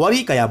ꯋꯥꯔꯤ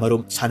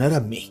ꯀꯌꯥꯃꯔꯨꯝ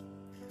ꯁꯥꯟꯅꯔꯝꯃꯤ.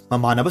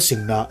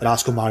 ꯃꯃꯥꯟꯅꯕꯁꯤꯡꯅ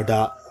ꯔꯥꯖꯀꯨꯃꯥꯔꯗ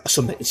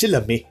ꯑꯁꯨꯝꯅ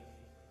ꯏꯟꯁꯤꯜꯂꯝꯃꯤ,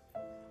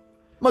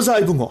 ꯃꯖꯥ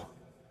ꯏꯕꯨꯡꯉꯣ,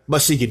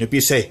 ꯃꯁꯤꯒꯤ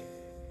ꯅꯨꯄꯤꯁꯦ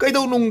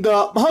ꯀꯩꯗꯧꯅꯨꯡꯗ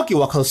ꯃꯍꯥꯛꯀꯤ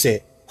ꯋꯥꯈꯜꯁꯦ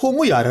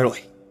ꯍꯣꯡꯉꯨ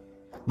ꯌꯥꯔꯔꯣꯏ.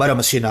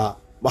 ꯃꯔꯝ ꯑꯁꯤꯅ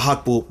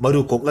ꯃꯍꯥꯛꯄꯨ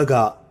ꯃꯔꯨ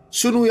ꯀꯣꯛꯂꯒ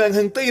ꯁꯨꯅꯨ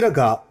ꯌꯥꯏꯉꯪ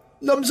ꯇꯩꯔꯒ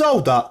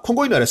ꯂꯝꯖꯥꯎꯗ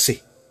ꯈꯣꯡꯒꯣꯏꯅꯔꯁꯤ.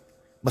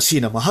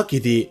 ꯃꯁꯤꯅ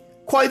ꯃꯍꯥꯛꯀꯤꯗꯤ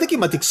ꯈ꯭ꯋꯥꯏꯗꯒꯤ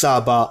ꯃꯇꯤꯛ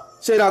ꯆꯥꯕ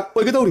ꯆꯩꯔꯥꯛ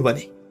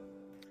ꯑꯣꯏꯒꯗꯧꯔꯤꯕꯅꯤ.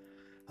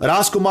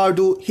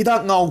 ꯔꯥꯖꯀꯨꯃꯥꯔꯗꯨ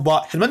ꯍꯤꯗꯥꯛ ꯉꯥꯎꯕ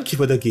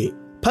ꯍꯦꯟꯃꯟꯈꯤꯕꯗꯒꯤ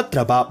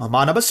ꯐꯠꯇ꯭ꯔꯕ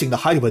ꯃꯃꯥꯟꯅꯕꯁꯤꯡꯅ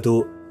ꯍꯥꯏꯔꯤꯕꯗꯨ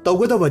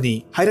ꯇꯧꯒꯗꯕꯅꯤ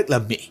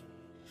ꯍꯥꯏꯔꯛꯂꯝꯃꯤ.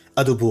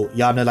 ꯑꯗꯨꯕꯨ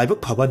ꯌꯥꯝꯅ ꯂꯥꯏꯕꯛ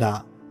ꯐꯕꯅ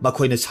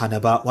ꯃꯈꯣꯏꯅ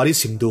ꯁꯥꯟꯅꯕ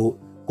ꯋꯥꯔꯤꯁꯤꯡꯗꯨ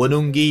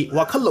ꯀꯣꯅꯨꯡꯒꯤ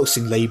ꯋꯥꯈꯜ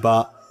ꯂꯧꯁꯤꯡ ꯂꯩꯕ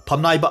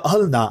ꯐꯝꯅꯥꯏꯕ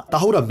ꯑꯍꯜꯅ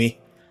ꯇꯥꯍꯧꯔꯝꯃꯤ.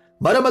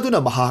 ꯃꯔꯝ ꯑꯗꯨꯅ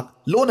ꯃꯍꯥꯛ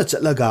ꯂꯣꯟꯅ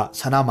ꯆꯠꯂꯒ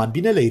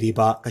ꯁꯅꯥꯃꯥꯟꯕꯤꯅ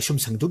ꯂꯩꯔꯤꯕ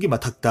ꯀꯩꯁꯨꯝꯁꯪꯗꯨꯒꯤ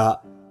ꯃꯊꯛꯇ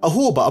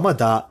ꯑꯍꯣꯕ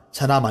ꯑꯃꯗ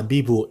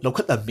ꯁꯅꯥꯃꯥꯟꯕꯤꯕꯨ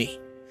ꯂꯧꯈꯠꯂꯝꯃꯤ.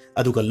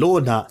 ꯑꯗꯨꯒ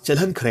ꯂꯣꯟꯅ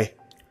ꯆꯦꯜꯍꯟꯈ꯭ꯔꯦ.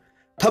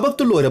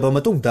 ꯊꯕꯛꯇꯨ ꯂꯣꯏꯔꯕ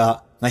ꯃꯇꯨꯡꯗ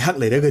ꯉꯥꯏꯍꯥꯛ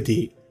ꯂꯩꯔꯒꯗꯤ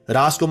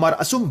राजकुमार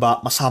अचुम्बा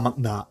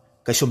मसामकना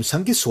कैसुम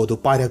संगी सोदु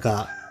पाइरगा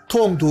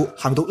थोंदु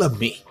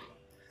हांदोक्लम्मी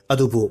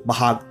अदुबु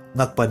महाक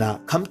ngakpana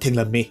kham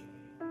thenglammi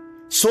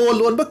so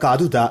lonba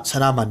kaduda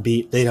sanamanbi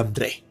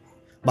leiramdre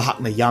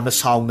mahakna yamna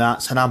saungna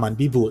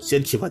sanamanbi bu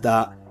chenkhibada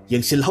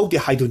yengsil hauge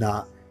haiduna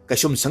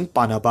kaisum sang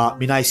panaba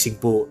minai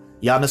singpu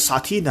yamna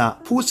sathina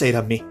phu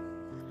chairammi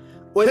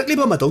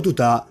oirakliba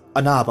mataududa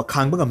anaba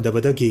khangba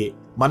ngamdabadagi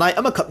manai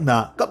ama khakna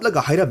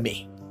kaplaga hairammi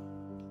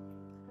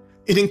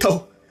iningthau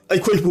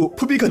aikhoibu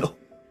phubigano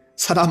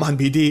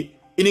sanamanbi di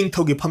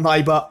iningthaugi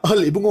phamnaiba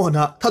ahal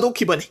ibungona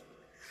thadokhibani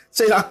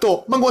chairakto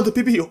mangonda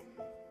pibiyo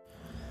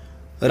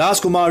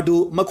राजकुमार दु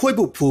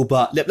मखोइबु फुबा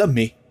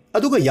लेपलम्मी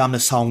अदुगा यामना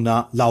साउंगना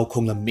लाउ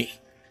खोंगलम्मी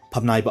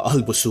फमनाइबा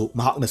अहलबुसु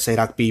महाकना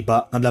सैराक पीबा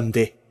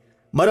ngамlamde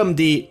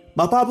मरमदि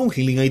मपाबुंग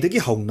हिलिंगैदगी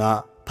हौना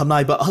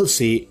फमनाइबा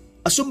अहलसि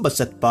असुम्बा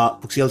चटपा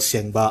पुक्सेल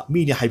सेंगबा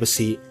मीनि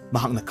हाइबसि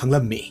महाकना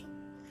खंगलम्मी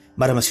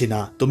मरमसिना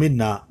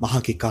तुमिन्ना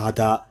महाकी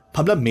कादा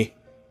फमलम्मी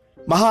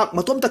महाक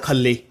मतोमता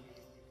खल्ली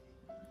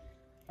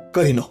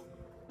करिनो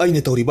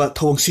अइने तौरिबा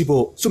थवंगसिबो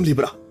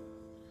चुमलिब्रा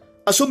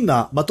असुमना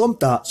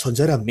मतोमता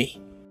सोंजरम्मी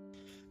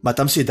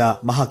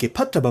matamsida mahaki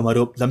phatraba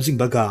marup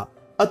lamjingbaga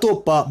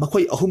atopa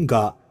makhoi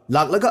ahumga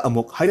laklaga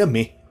amuk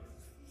hairami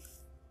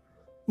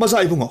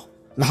mazai bungo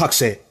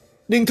nahakse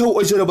ningthau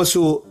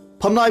oijarabasu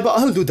phamnaiba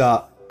ahalduda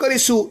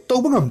karisu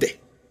tawbangamde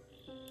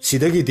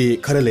sidagidi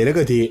khara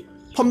leragadi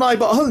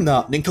phamnaiba ahalna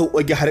ningthau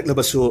oige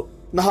haraklabasu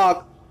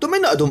nahak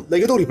tumena adum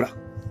laigadoribra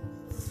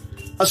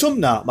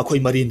asumna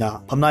makhoi marina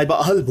phamnaiba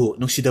ahalbu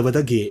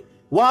nungsidabadagi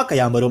wa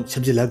kaya marum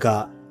semjilaga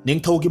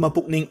ningthaugi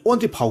mapukning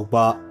onri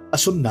phauba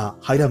asumna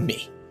hairami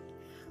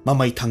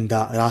mamai thangda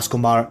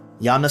राजकुमार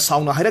याना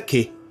साउना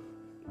हाइरखि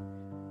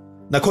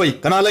नखोई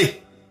कना लै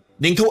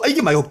निंगथौ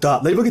आइगी मायोक्ता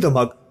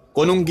लैबगिदमक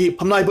कोनुंगी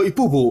फमनाइबो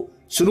इपुबु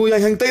सुनु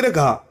याहंग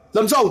तैरगा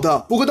लमजाउदा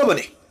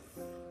पुगदबनि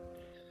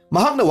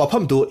महाकना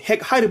वाफमदु हेक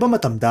हाइरबा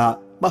मतमदा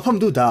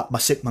मफमदुदा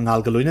मसेक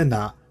मंगालगा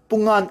लोइनना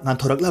पुंगान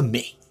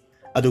nganthorакlammi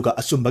aduga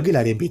achumbagi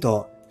lairembido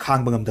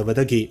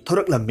khangbangam-dabadagi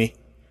thoraklammi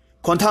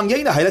khontang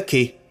yaina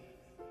hairखि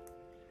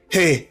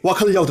हे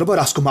वाखल याउद्रबा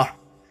राजकुमार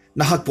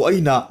नहाक पु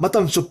अइना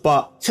मतम चुप्पा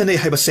सेनै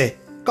हाइबसे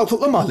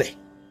काउथोक्ला माले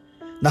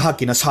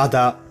नहाकी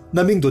नसादा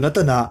नमिंगदु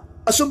नतना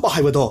असुम्बा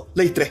हाइबदो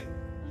लेत्रे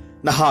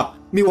नहाक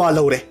मिवा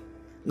लौरे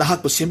नहाक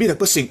पु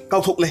सेंबिरकपसिंग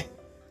काउथोक्ले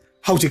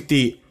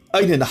हौजिक्ति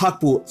अइने नहाक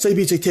पु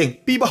चैबि चैथेंग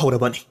पीबा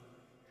हौरबनि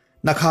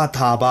नखा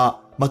थाबा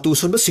मतु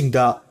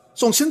सोनबसिंगदा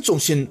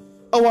चोंसिन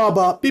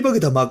अवाबा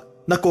पीबगिदमक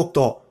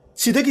नकोक्तो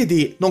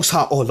सिदगिदि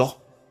नोंसा ओलो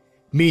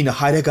मीना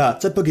हाइरगा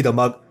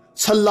चटपगिदमक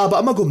सल्लाबा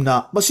अमगुमना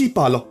मसी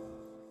पालो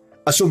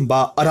असुम्बा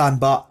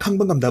अरानबा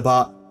खंगबंगमदबा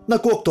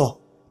नकोक्तो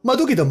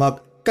मदुगिदमक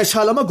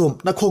कैसालमगुम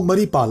नखोंग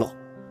मरी पालो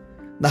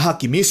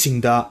नहाकी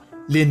मीसिंगदा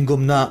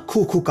लिनगुमना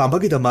खु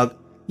कामबगिदमक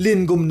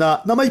लिनगुमना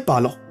नमै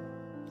पालो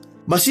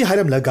मसी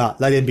हाइरमलगा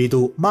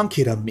लाइरेंबिदु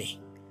मांखिरम्मी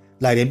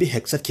लाइरेंबि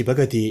हेक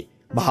चटखिबगदि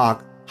महाक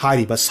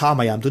हारिबा सा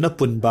मयामदुना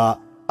पुनबा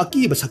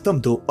अकीबा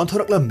सक्तमदु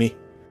ओंथोरक्लम्मी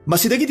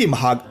मसीदगिदि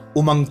महाक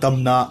उमंग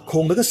तमना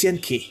खोंगलगा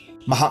सेनखि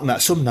महाकना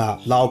सुमना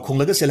लाव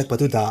खोंगलगा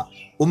सेलकपदुदा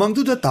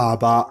उमंगदुदा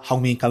ताबा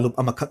हाउमी कालुप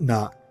अमखकना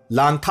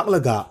लांग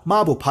थाकलगा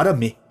माबु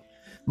फारम्मी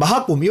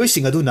महाकपु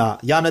मियोइसिंग अदुना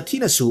याना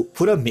थीनसु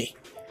फुरम्मी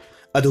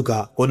अदुगा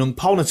कोनुंग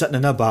फाउना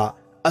चटननबा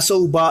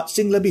असौबा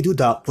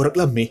चिंगलबिदुदा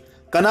पुरक्लम्मी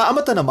कना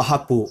अमतना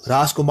महाकपु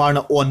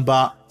राजकुमारना ओनबा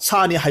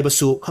सानि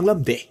हाइबसु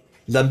खंगलमदे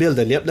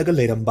लंबेलदा लेपलगा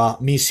लेरंबा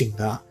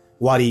मीसिंगना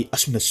वारी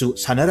असुमनसु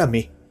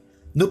सानरम्मी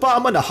नुपा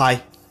अमना हाय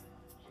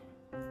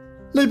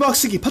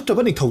लेबाक्सिगी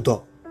फट्टबा निंगथौदो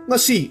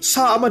ngasi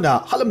sa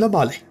amana halamna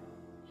male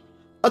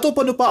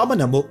atopa nupa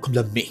amana mo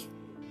khumlammi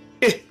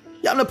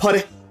yamna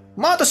phare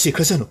ma ta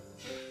sikhasanu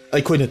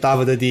aikhoina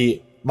tabadadi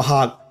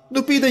mahak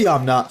nupi da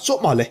yamna sop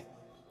male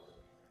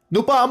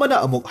nupa amana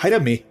amuk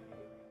hairami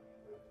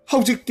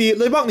haujikti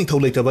leibak ni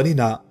tholai tabani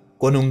na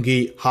konungi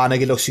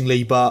hanagi loksing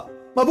leiba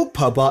mabuk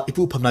phaba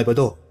ipu phamnai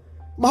bado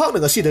mahak na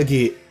ngasi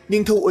dagi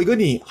ningthau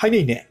oigani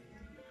hainai ne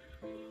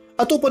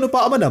atopa nupa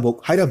amana amuk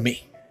hairami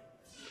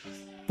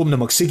pumna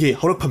maksigi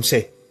horak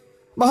phamse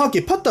महाकी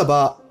फत्तबा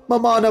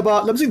ममानबा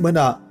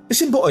लमजिंगबना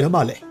इसिनबो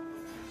ओइरमाले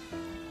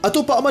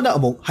अतोपा अमना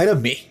अमुक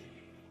हाइरम्मी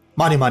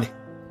माने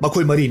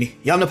मखोइ मरीनी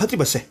यामना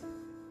फत्रिबसे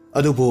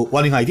अदुबु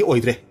वानिंगाइदि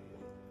ओइद्रे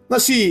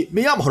ngasi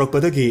miyam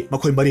horokpadagi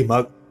मखोइ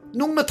मरीमक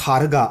नुंगना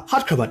थारगा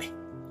हाटखबनी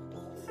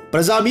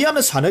प्रजा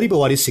मियामना सानरिबा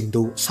वारी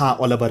सिंगदु सा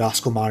ओलबा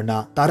राजकुमारना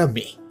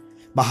तारम्मी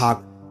महाक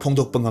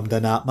फोंदोकपा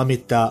ngamdana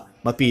ममित्ता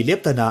मपि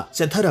लेप्तना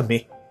सेंथरम्मी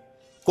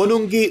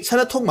कोनुंगी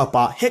सनथोंग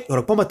Mopa हेक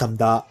होरकपा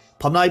मतमदा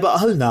फमनाइबा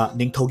अहलना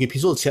निंगथौगी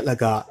फिजोल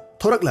सेटलगा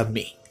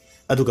थोरकलम्मी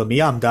अदुगा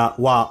मियामदा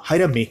वा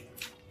हाइरम्मी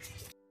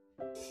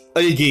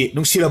अइगी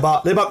नुंसिरबा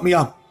लेबाक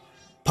मियाम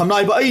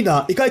फमनाइबा अइना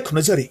इकाइ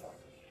खुनजरी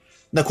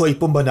नखोइ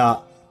पुंबना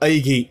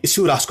अइगी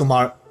इसु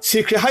राजकुमार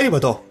सिख्रे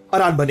हाइरिबदो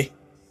अरानबनी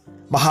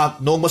महाक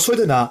नोंग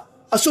मसोइदना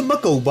असुम्मा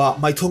कौबा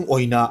माइथोंग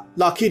ओइना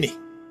लाखिनी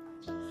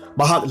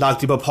महाक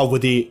लाक्तिबा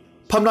फावबदी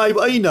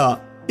फमनाइबा अइना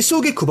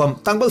इसुगी खुबम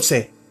तांगबलसे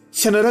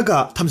सेनरगा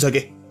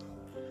थमजगे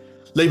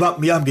लेबाक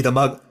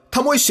मियामगिदमक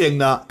थमोइ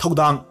सेंगना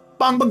थौदांग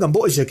पांगबा ngamba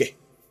ओइजगे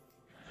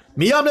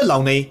Miyamna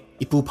launay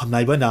ipu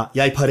phamnaibana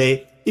yaifare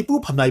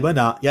ipu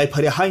phamnaibana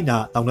yaifare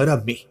haina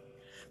launarami.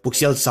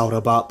 Puksial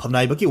sauraba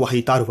phamnaibaki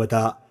wahi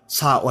tarubada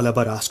sa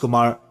olaba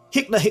Rajkumar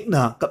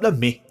hikna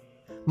kaplammi.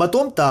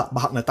 Matomta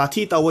mahakna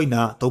tathi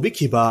tawaina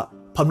tawbikhiba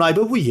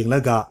phamnaibabu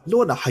yenglaga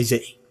lona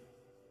haijai.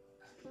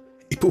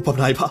 Ipu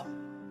phamnaiba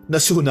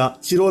nasuna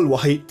chirol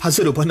wahi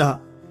thazarubana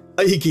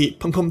aigi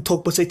phangpham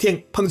thokpa chaitheng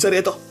phangjare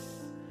to.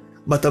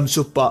 Matam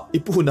suppa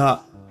ipuna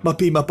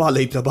mapi mapa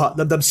leitraba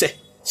lamdamse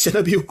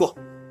senabiu ko.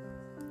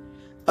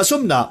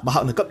 Asumna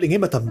mahakna kaplinge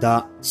matamda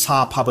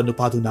sa phaba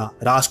nupaduna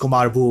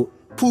Rajkumar bu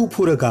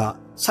phuraga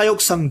sayok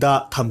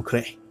sangda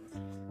thamkhre.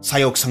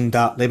 Sayok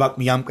sangda leibak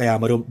miyam kaya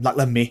marum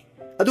laklammi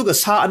aduga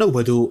sa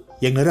anobadu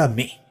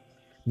yengnarami.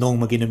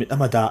 Nongmagi numit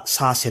amada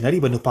sa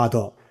senariba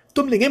nupado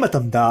tumlinge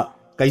matamda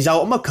kaijaw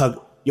amakhag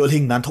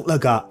yolhing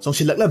nanthoklaga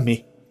songsilaklammi.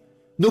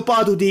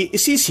 Nupado di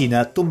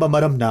isisina tumba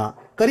maramna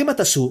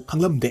karimatasu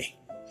khanglamde.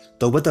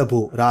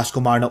 Tawbatabu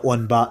Rajkumar na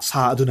onba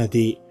sa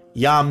adunadi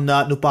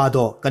yamna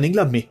nupado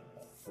kaninglammi.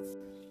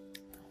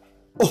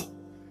 Oh,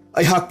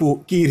 ay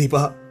hakpu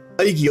kiriba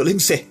ay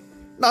giyolingse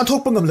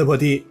nanthokpa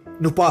ngamlabadi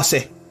nupase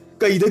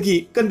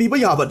kaidagi kanbiba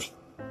yabani.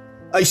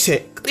 Ay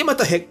se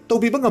karimata hek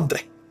tawbiba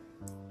ngamdre.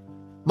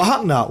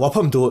 Mahakna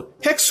wapamdu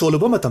hek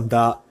soluba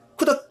matamda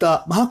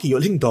kudakta mahaki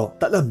yolhingdo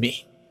tatlammi.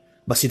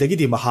 Masidagi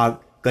di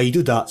mahak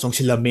kaiduda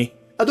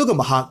songsillammi aduga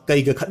mahak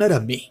kaiga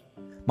khatnarammi.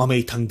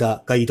 Mamay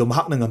thangda kaido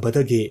mahakna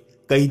ngambadagi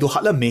kaido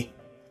hatlammi.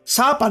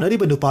 Sa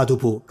panariba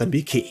nupadubu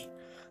kanbikhi.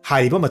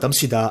 Hariba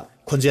matamsida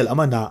khonjel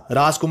amana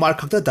Rajkumar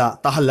khaktada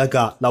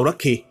tahallaga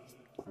laurakhi.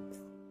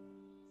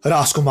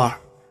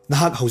 Rajkumar,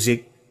 nahak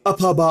haujik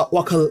aphaba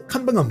wakhal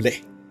khanba ngamle.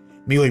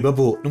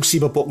 Miyoibabu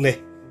nungsiba pokle.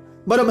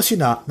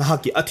 Maramasina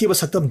nahaki athiba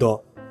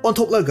saktamdo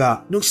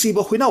onthoklaga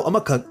nungsiba huinaw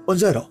amakhak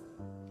onjaro.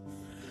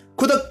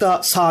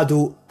 Kudakta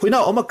sadu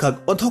huinaw amakhak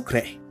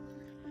onthokre.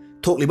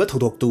 Thokliba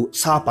thodoktu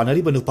sa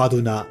panariba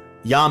nupaduna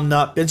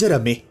yamna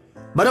penjarami.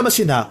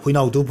 Maramasina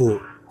huinaw dubu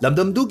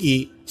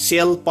lamdamdugi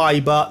sel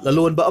paiba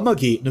lalonba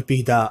amagi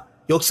nupida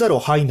yoksaro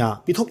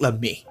haina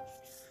pithoklammi.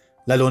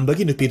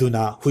 Lalonbagi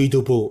nupiduna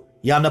huidubu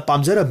yamna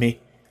pamjarami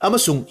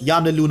amasung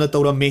yamna luna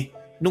tawrammi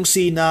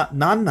nungsina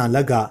nanna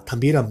laga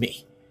thambirammi.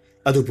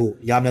 Adubu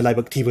yamna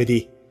laibak thibadi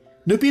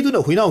nupiduna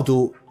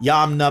huinaudu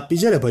yamna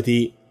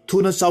pijarabadi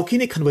thuna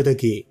chawkhini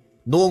khanbadagi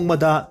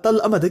nongmada tal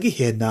amadagi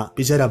henna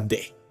pijaramde.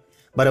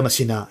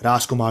 Maramasina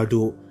Rajkumar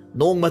du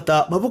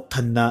nongmata mabuk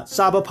thanna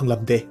saba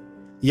phanglamde.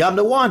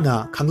 Yamna wana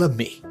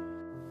khanglammi.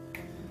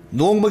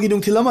 Nongmagi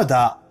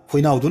nungthilamada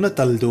huinauduna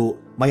taldu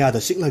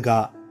mayada siklaga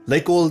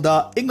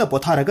laikolda ingna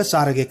potharaga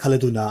sarage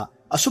khaladuna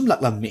asum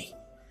laklammi.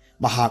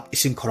 Mahak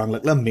ising khorang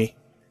laklammi.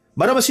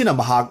 Maramasina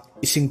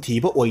mahak ising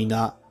thiba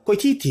oina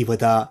koithi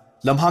thibada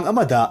lamhang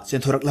amada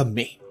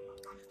senthoraklammi.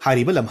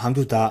 Hariba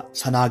lamhangduda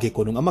sanage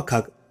konung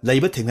amakhak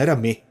laiba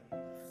thengnarammi.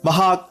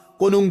 Mahak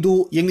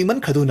konungdu yengniman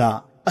khaduna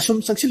asum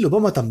sangsilluba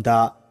matamda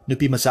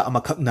nupi macha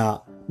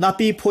amakhakna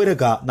napi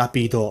phoiraga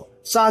napido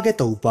sage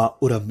tauba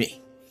urammi.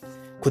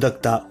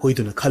 Kudakta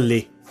hoiduna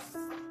khalli.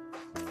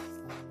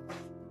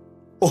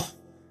 Oh,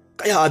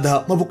 kaya ada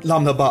mabuk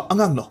lamnaba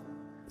angangno.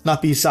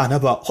 Napi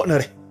sanaba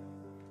hotnare.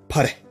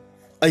 Phare,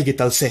 aigi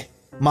talse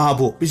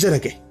mahabu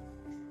bijarage.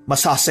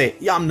 Masase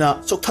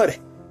yamna sokthare.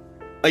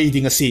 Aidi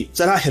ngasi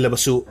chara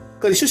helabasu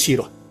karisu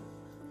siro.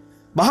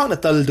 Mahakna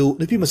taldu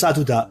nupi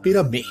masaduda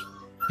pirammi.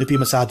 Nupi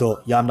masado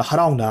yamna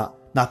harauna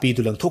napi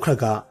dulang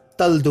thokraga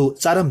taldu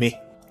charammi.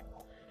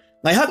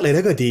 Ngaihak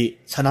leiragadi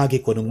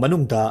sanagi konung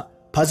manungda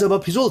phajaba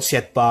phizol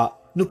setpa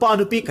nupa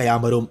nupi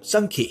kayamarum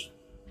sangki.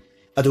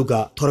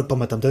 Aduga thorakpa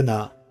matamdana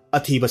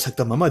athiba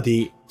saktam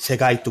amadi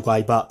segai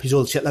tugaiba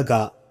phizol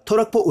setlaga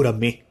thorakpa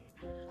urammi.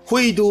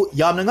 Huidu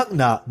yamna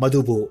ngakna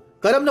madubu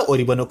karamna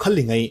oribano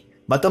khallingai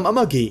matam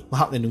amagi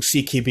mahakna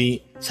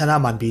nungsikhibi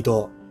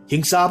sanamanbido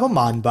hingsaba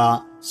manba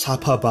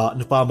saphaba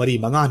nupa mari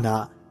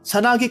mangana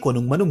sanagi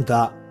konung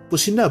manungda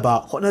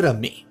pusinaba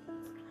hotnarammi.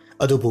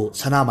 Adubu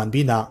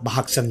sanamanbina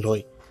mahak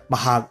sangloi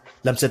mahak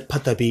lamchat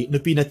phatabi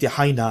nupina ti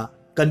haina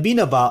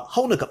kanbina ba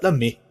hauna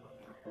kaplammi.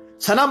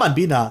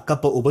 Sanamanbina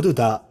kappa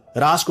ubaduda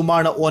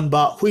Rajkumar na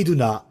onba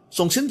huiduna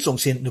songsin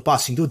nupa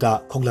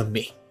singduda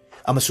khonglammi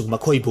amasung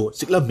makhoibu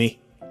siklammi.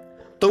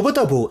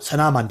 Tawbatabu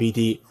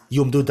sanamanbidi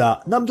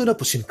yumduda namduna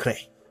pusinkre.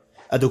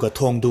 Aduga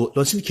thongdu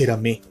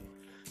lonsinkirammi.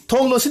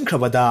 Thong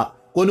lonsinkrabada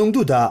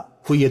konungduda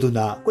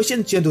huyeduna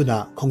koisen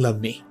chenduna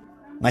khonglammi.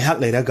 Ngaihak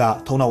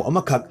leiraga thongnaw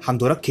amakhak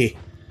hangdorakhi.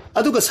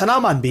 Aduga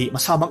sanamanbi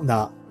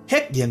masamakna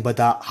hek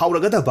yengbada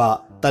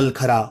hauragadaba tal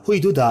khara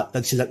huiduda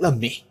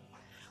langsilaklammi.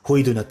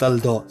 Huiduna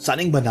taldo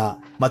saningbana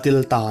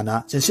matil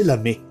tana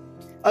sensilammi.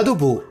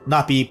 Adubu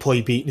napi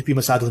phoibi nupi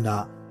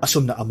masaduna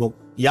asumna amuk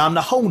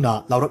yamna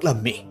hauna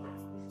lauraklammi.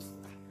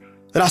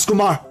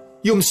 Rajkumar,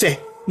 yumse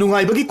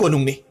nungaibagi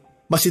konungni.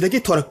 Masidagi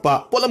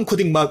thorakpa polam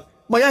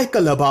khudingmak mayai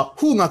kalaba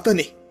hu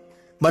ngaktani.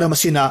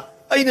 Maramasina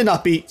aina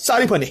napi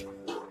saripani.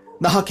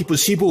 Nahaki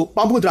pulsibu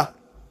pamudra.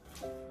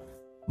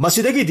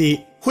 Masidagi di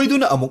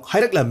huiduna amuk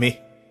hairaklammi.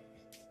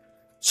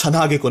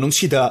 Sanage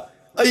konungsida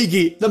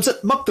aigi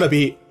lamsat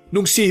maktrabi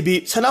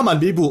nungsibi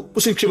sanamanbibu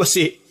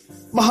pusinkribasi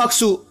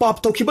mahaksu pap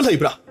tawkhiba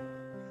leibra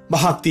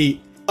mahakti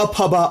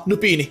aphaba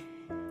nupi ni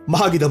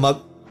mahagidamak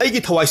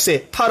aigi thawai se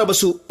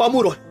tharabasu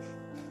pamuroi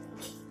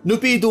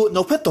nupi du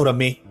nokphet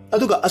torami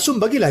aduga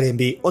asumbagi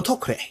larembi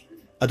onthokre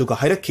aduga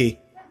hairakhi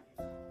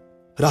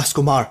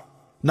Rajkumar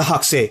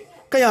nahak se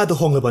kaya do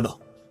honglabano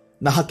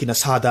nahaki na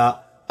sada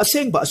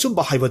asengba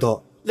asumba haibado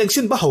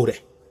lengsinba haure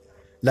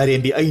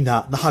larembi aina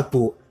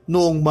nahakpu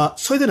nongma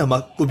soidanama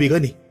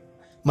kubigani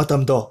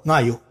matamdo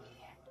ngayu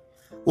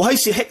wahai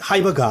si hek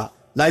haibaga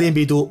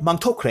larembi du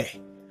mangthokre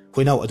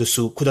huinaw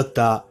adusu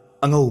khudakta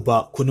angauba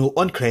khunu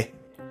onkre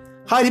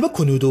hariba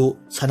khunu du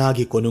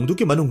sanagi konungdu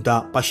ki manungda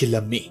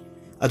pashilammi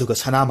aduga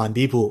sana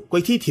manbi bu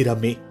koithi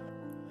thirammi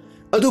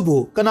adubu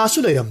kanasu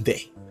leiramde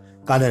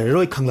kana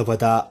roi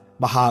khanglabada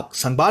mahak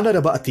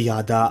sangbanaraba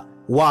atiyada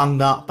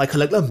wangna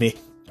paikhalaklammi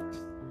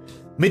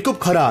mikup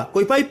khara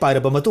koipai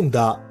pairaba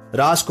matungda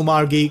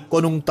Rajkumar gi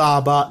konung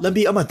taba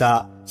lambi amata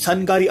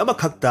sangari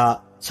amakhakta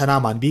sana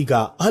manbiga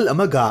ahal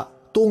amaga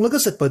tonglaga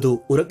satpadu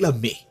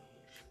uraklammi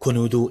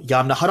khunudu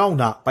yamna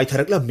harauna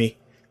paitharaklammi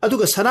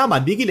aduga sana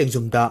manbigi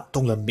lengjumda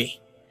tonglammi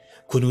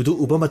khunudu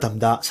uba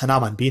matamda sana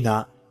manbina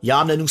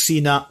yamna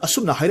nungsina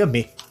asumna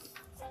hairammi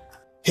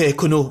he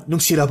khunu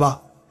nungsiraba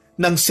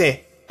nangse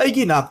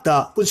aigi nakta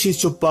punsi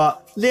chuppa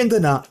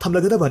lengdana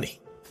thamlagadabani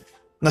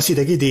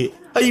ngasidagidi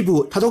aibu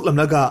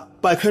thadoklamnaga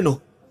paikhranu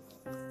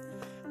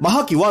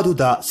mahaki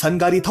waduda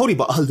sangari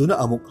thoriba ahalduna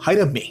amuk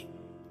hairammi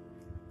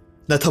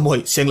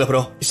nathamoi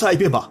senglabro isa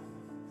ibema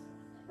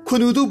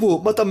khunudubu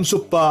matam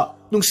chuppa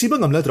nungsiba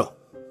ngamladro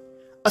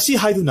asi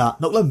haiduna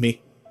noklammi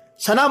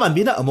sana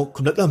manbina amuk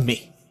khumlaklammi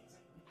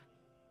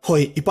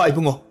hoi ipa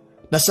ibungo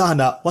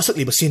nasana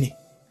wasakliba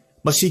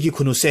masigi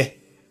khunu se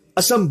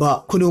asamba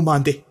khunu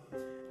mande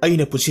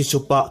aina pusi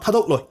chuppa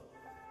thadokloi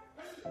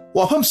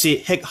wafam si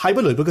hek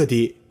haiba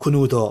loibagadi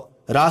khunudo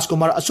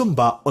Rajkumar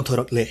achumba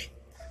onthorakle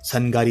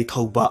sangari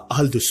thauba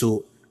ahaldusu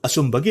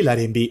achumbagi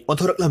larembi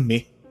onthoraklammi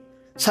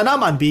sana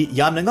manbi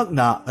yamna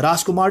ngakna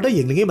Rajkumar da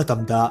yenglingi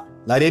matamda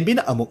larembi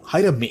na amuk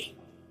hairammi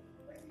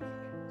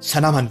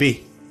sana manbi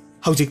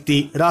haujikti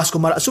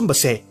Rajkumar achumba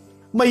se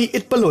mai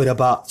itpa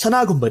loiraba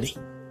sana gumbani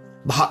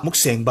bahak muk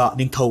sengba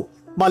ningthau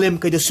malem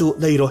kaidasu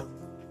leiroi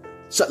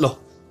satlo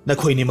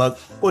nakhoi nimak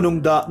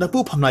konungda napu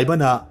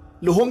phamnaibana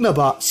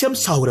luhongnaba sem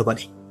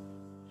saurabani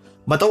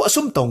matau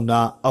asum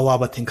tongna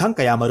awaba thengkhang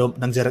kaya marom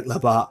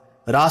nangjaraklaba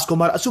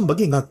Rajkumar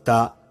achumbagi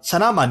ngakta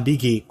sana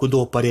manbigi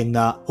kudo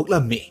parengna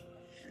huklammi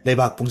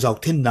leibak pungjau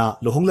thinna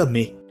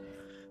luhonglammi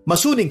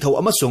masu ningthau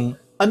amasung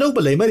anauba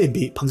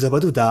leimarembi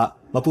phangjabaduda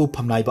mapu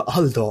phamnaiba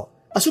ahaldo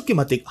asukki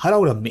matik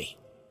haraurammi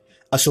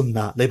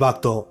asumna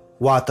leibakto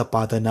wata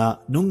padana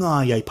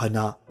nunga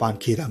yaifana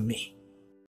pankhirammi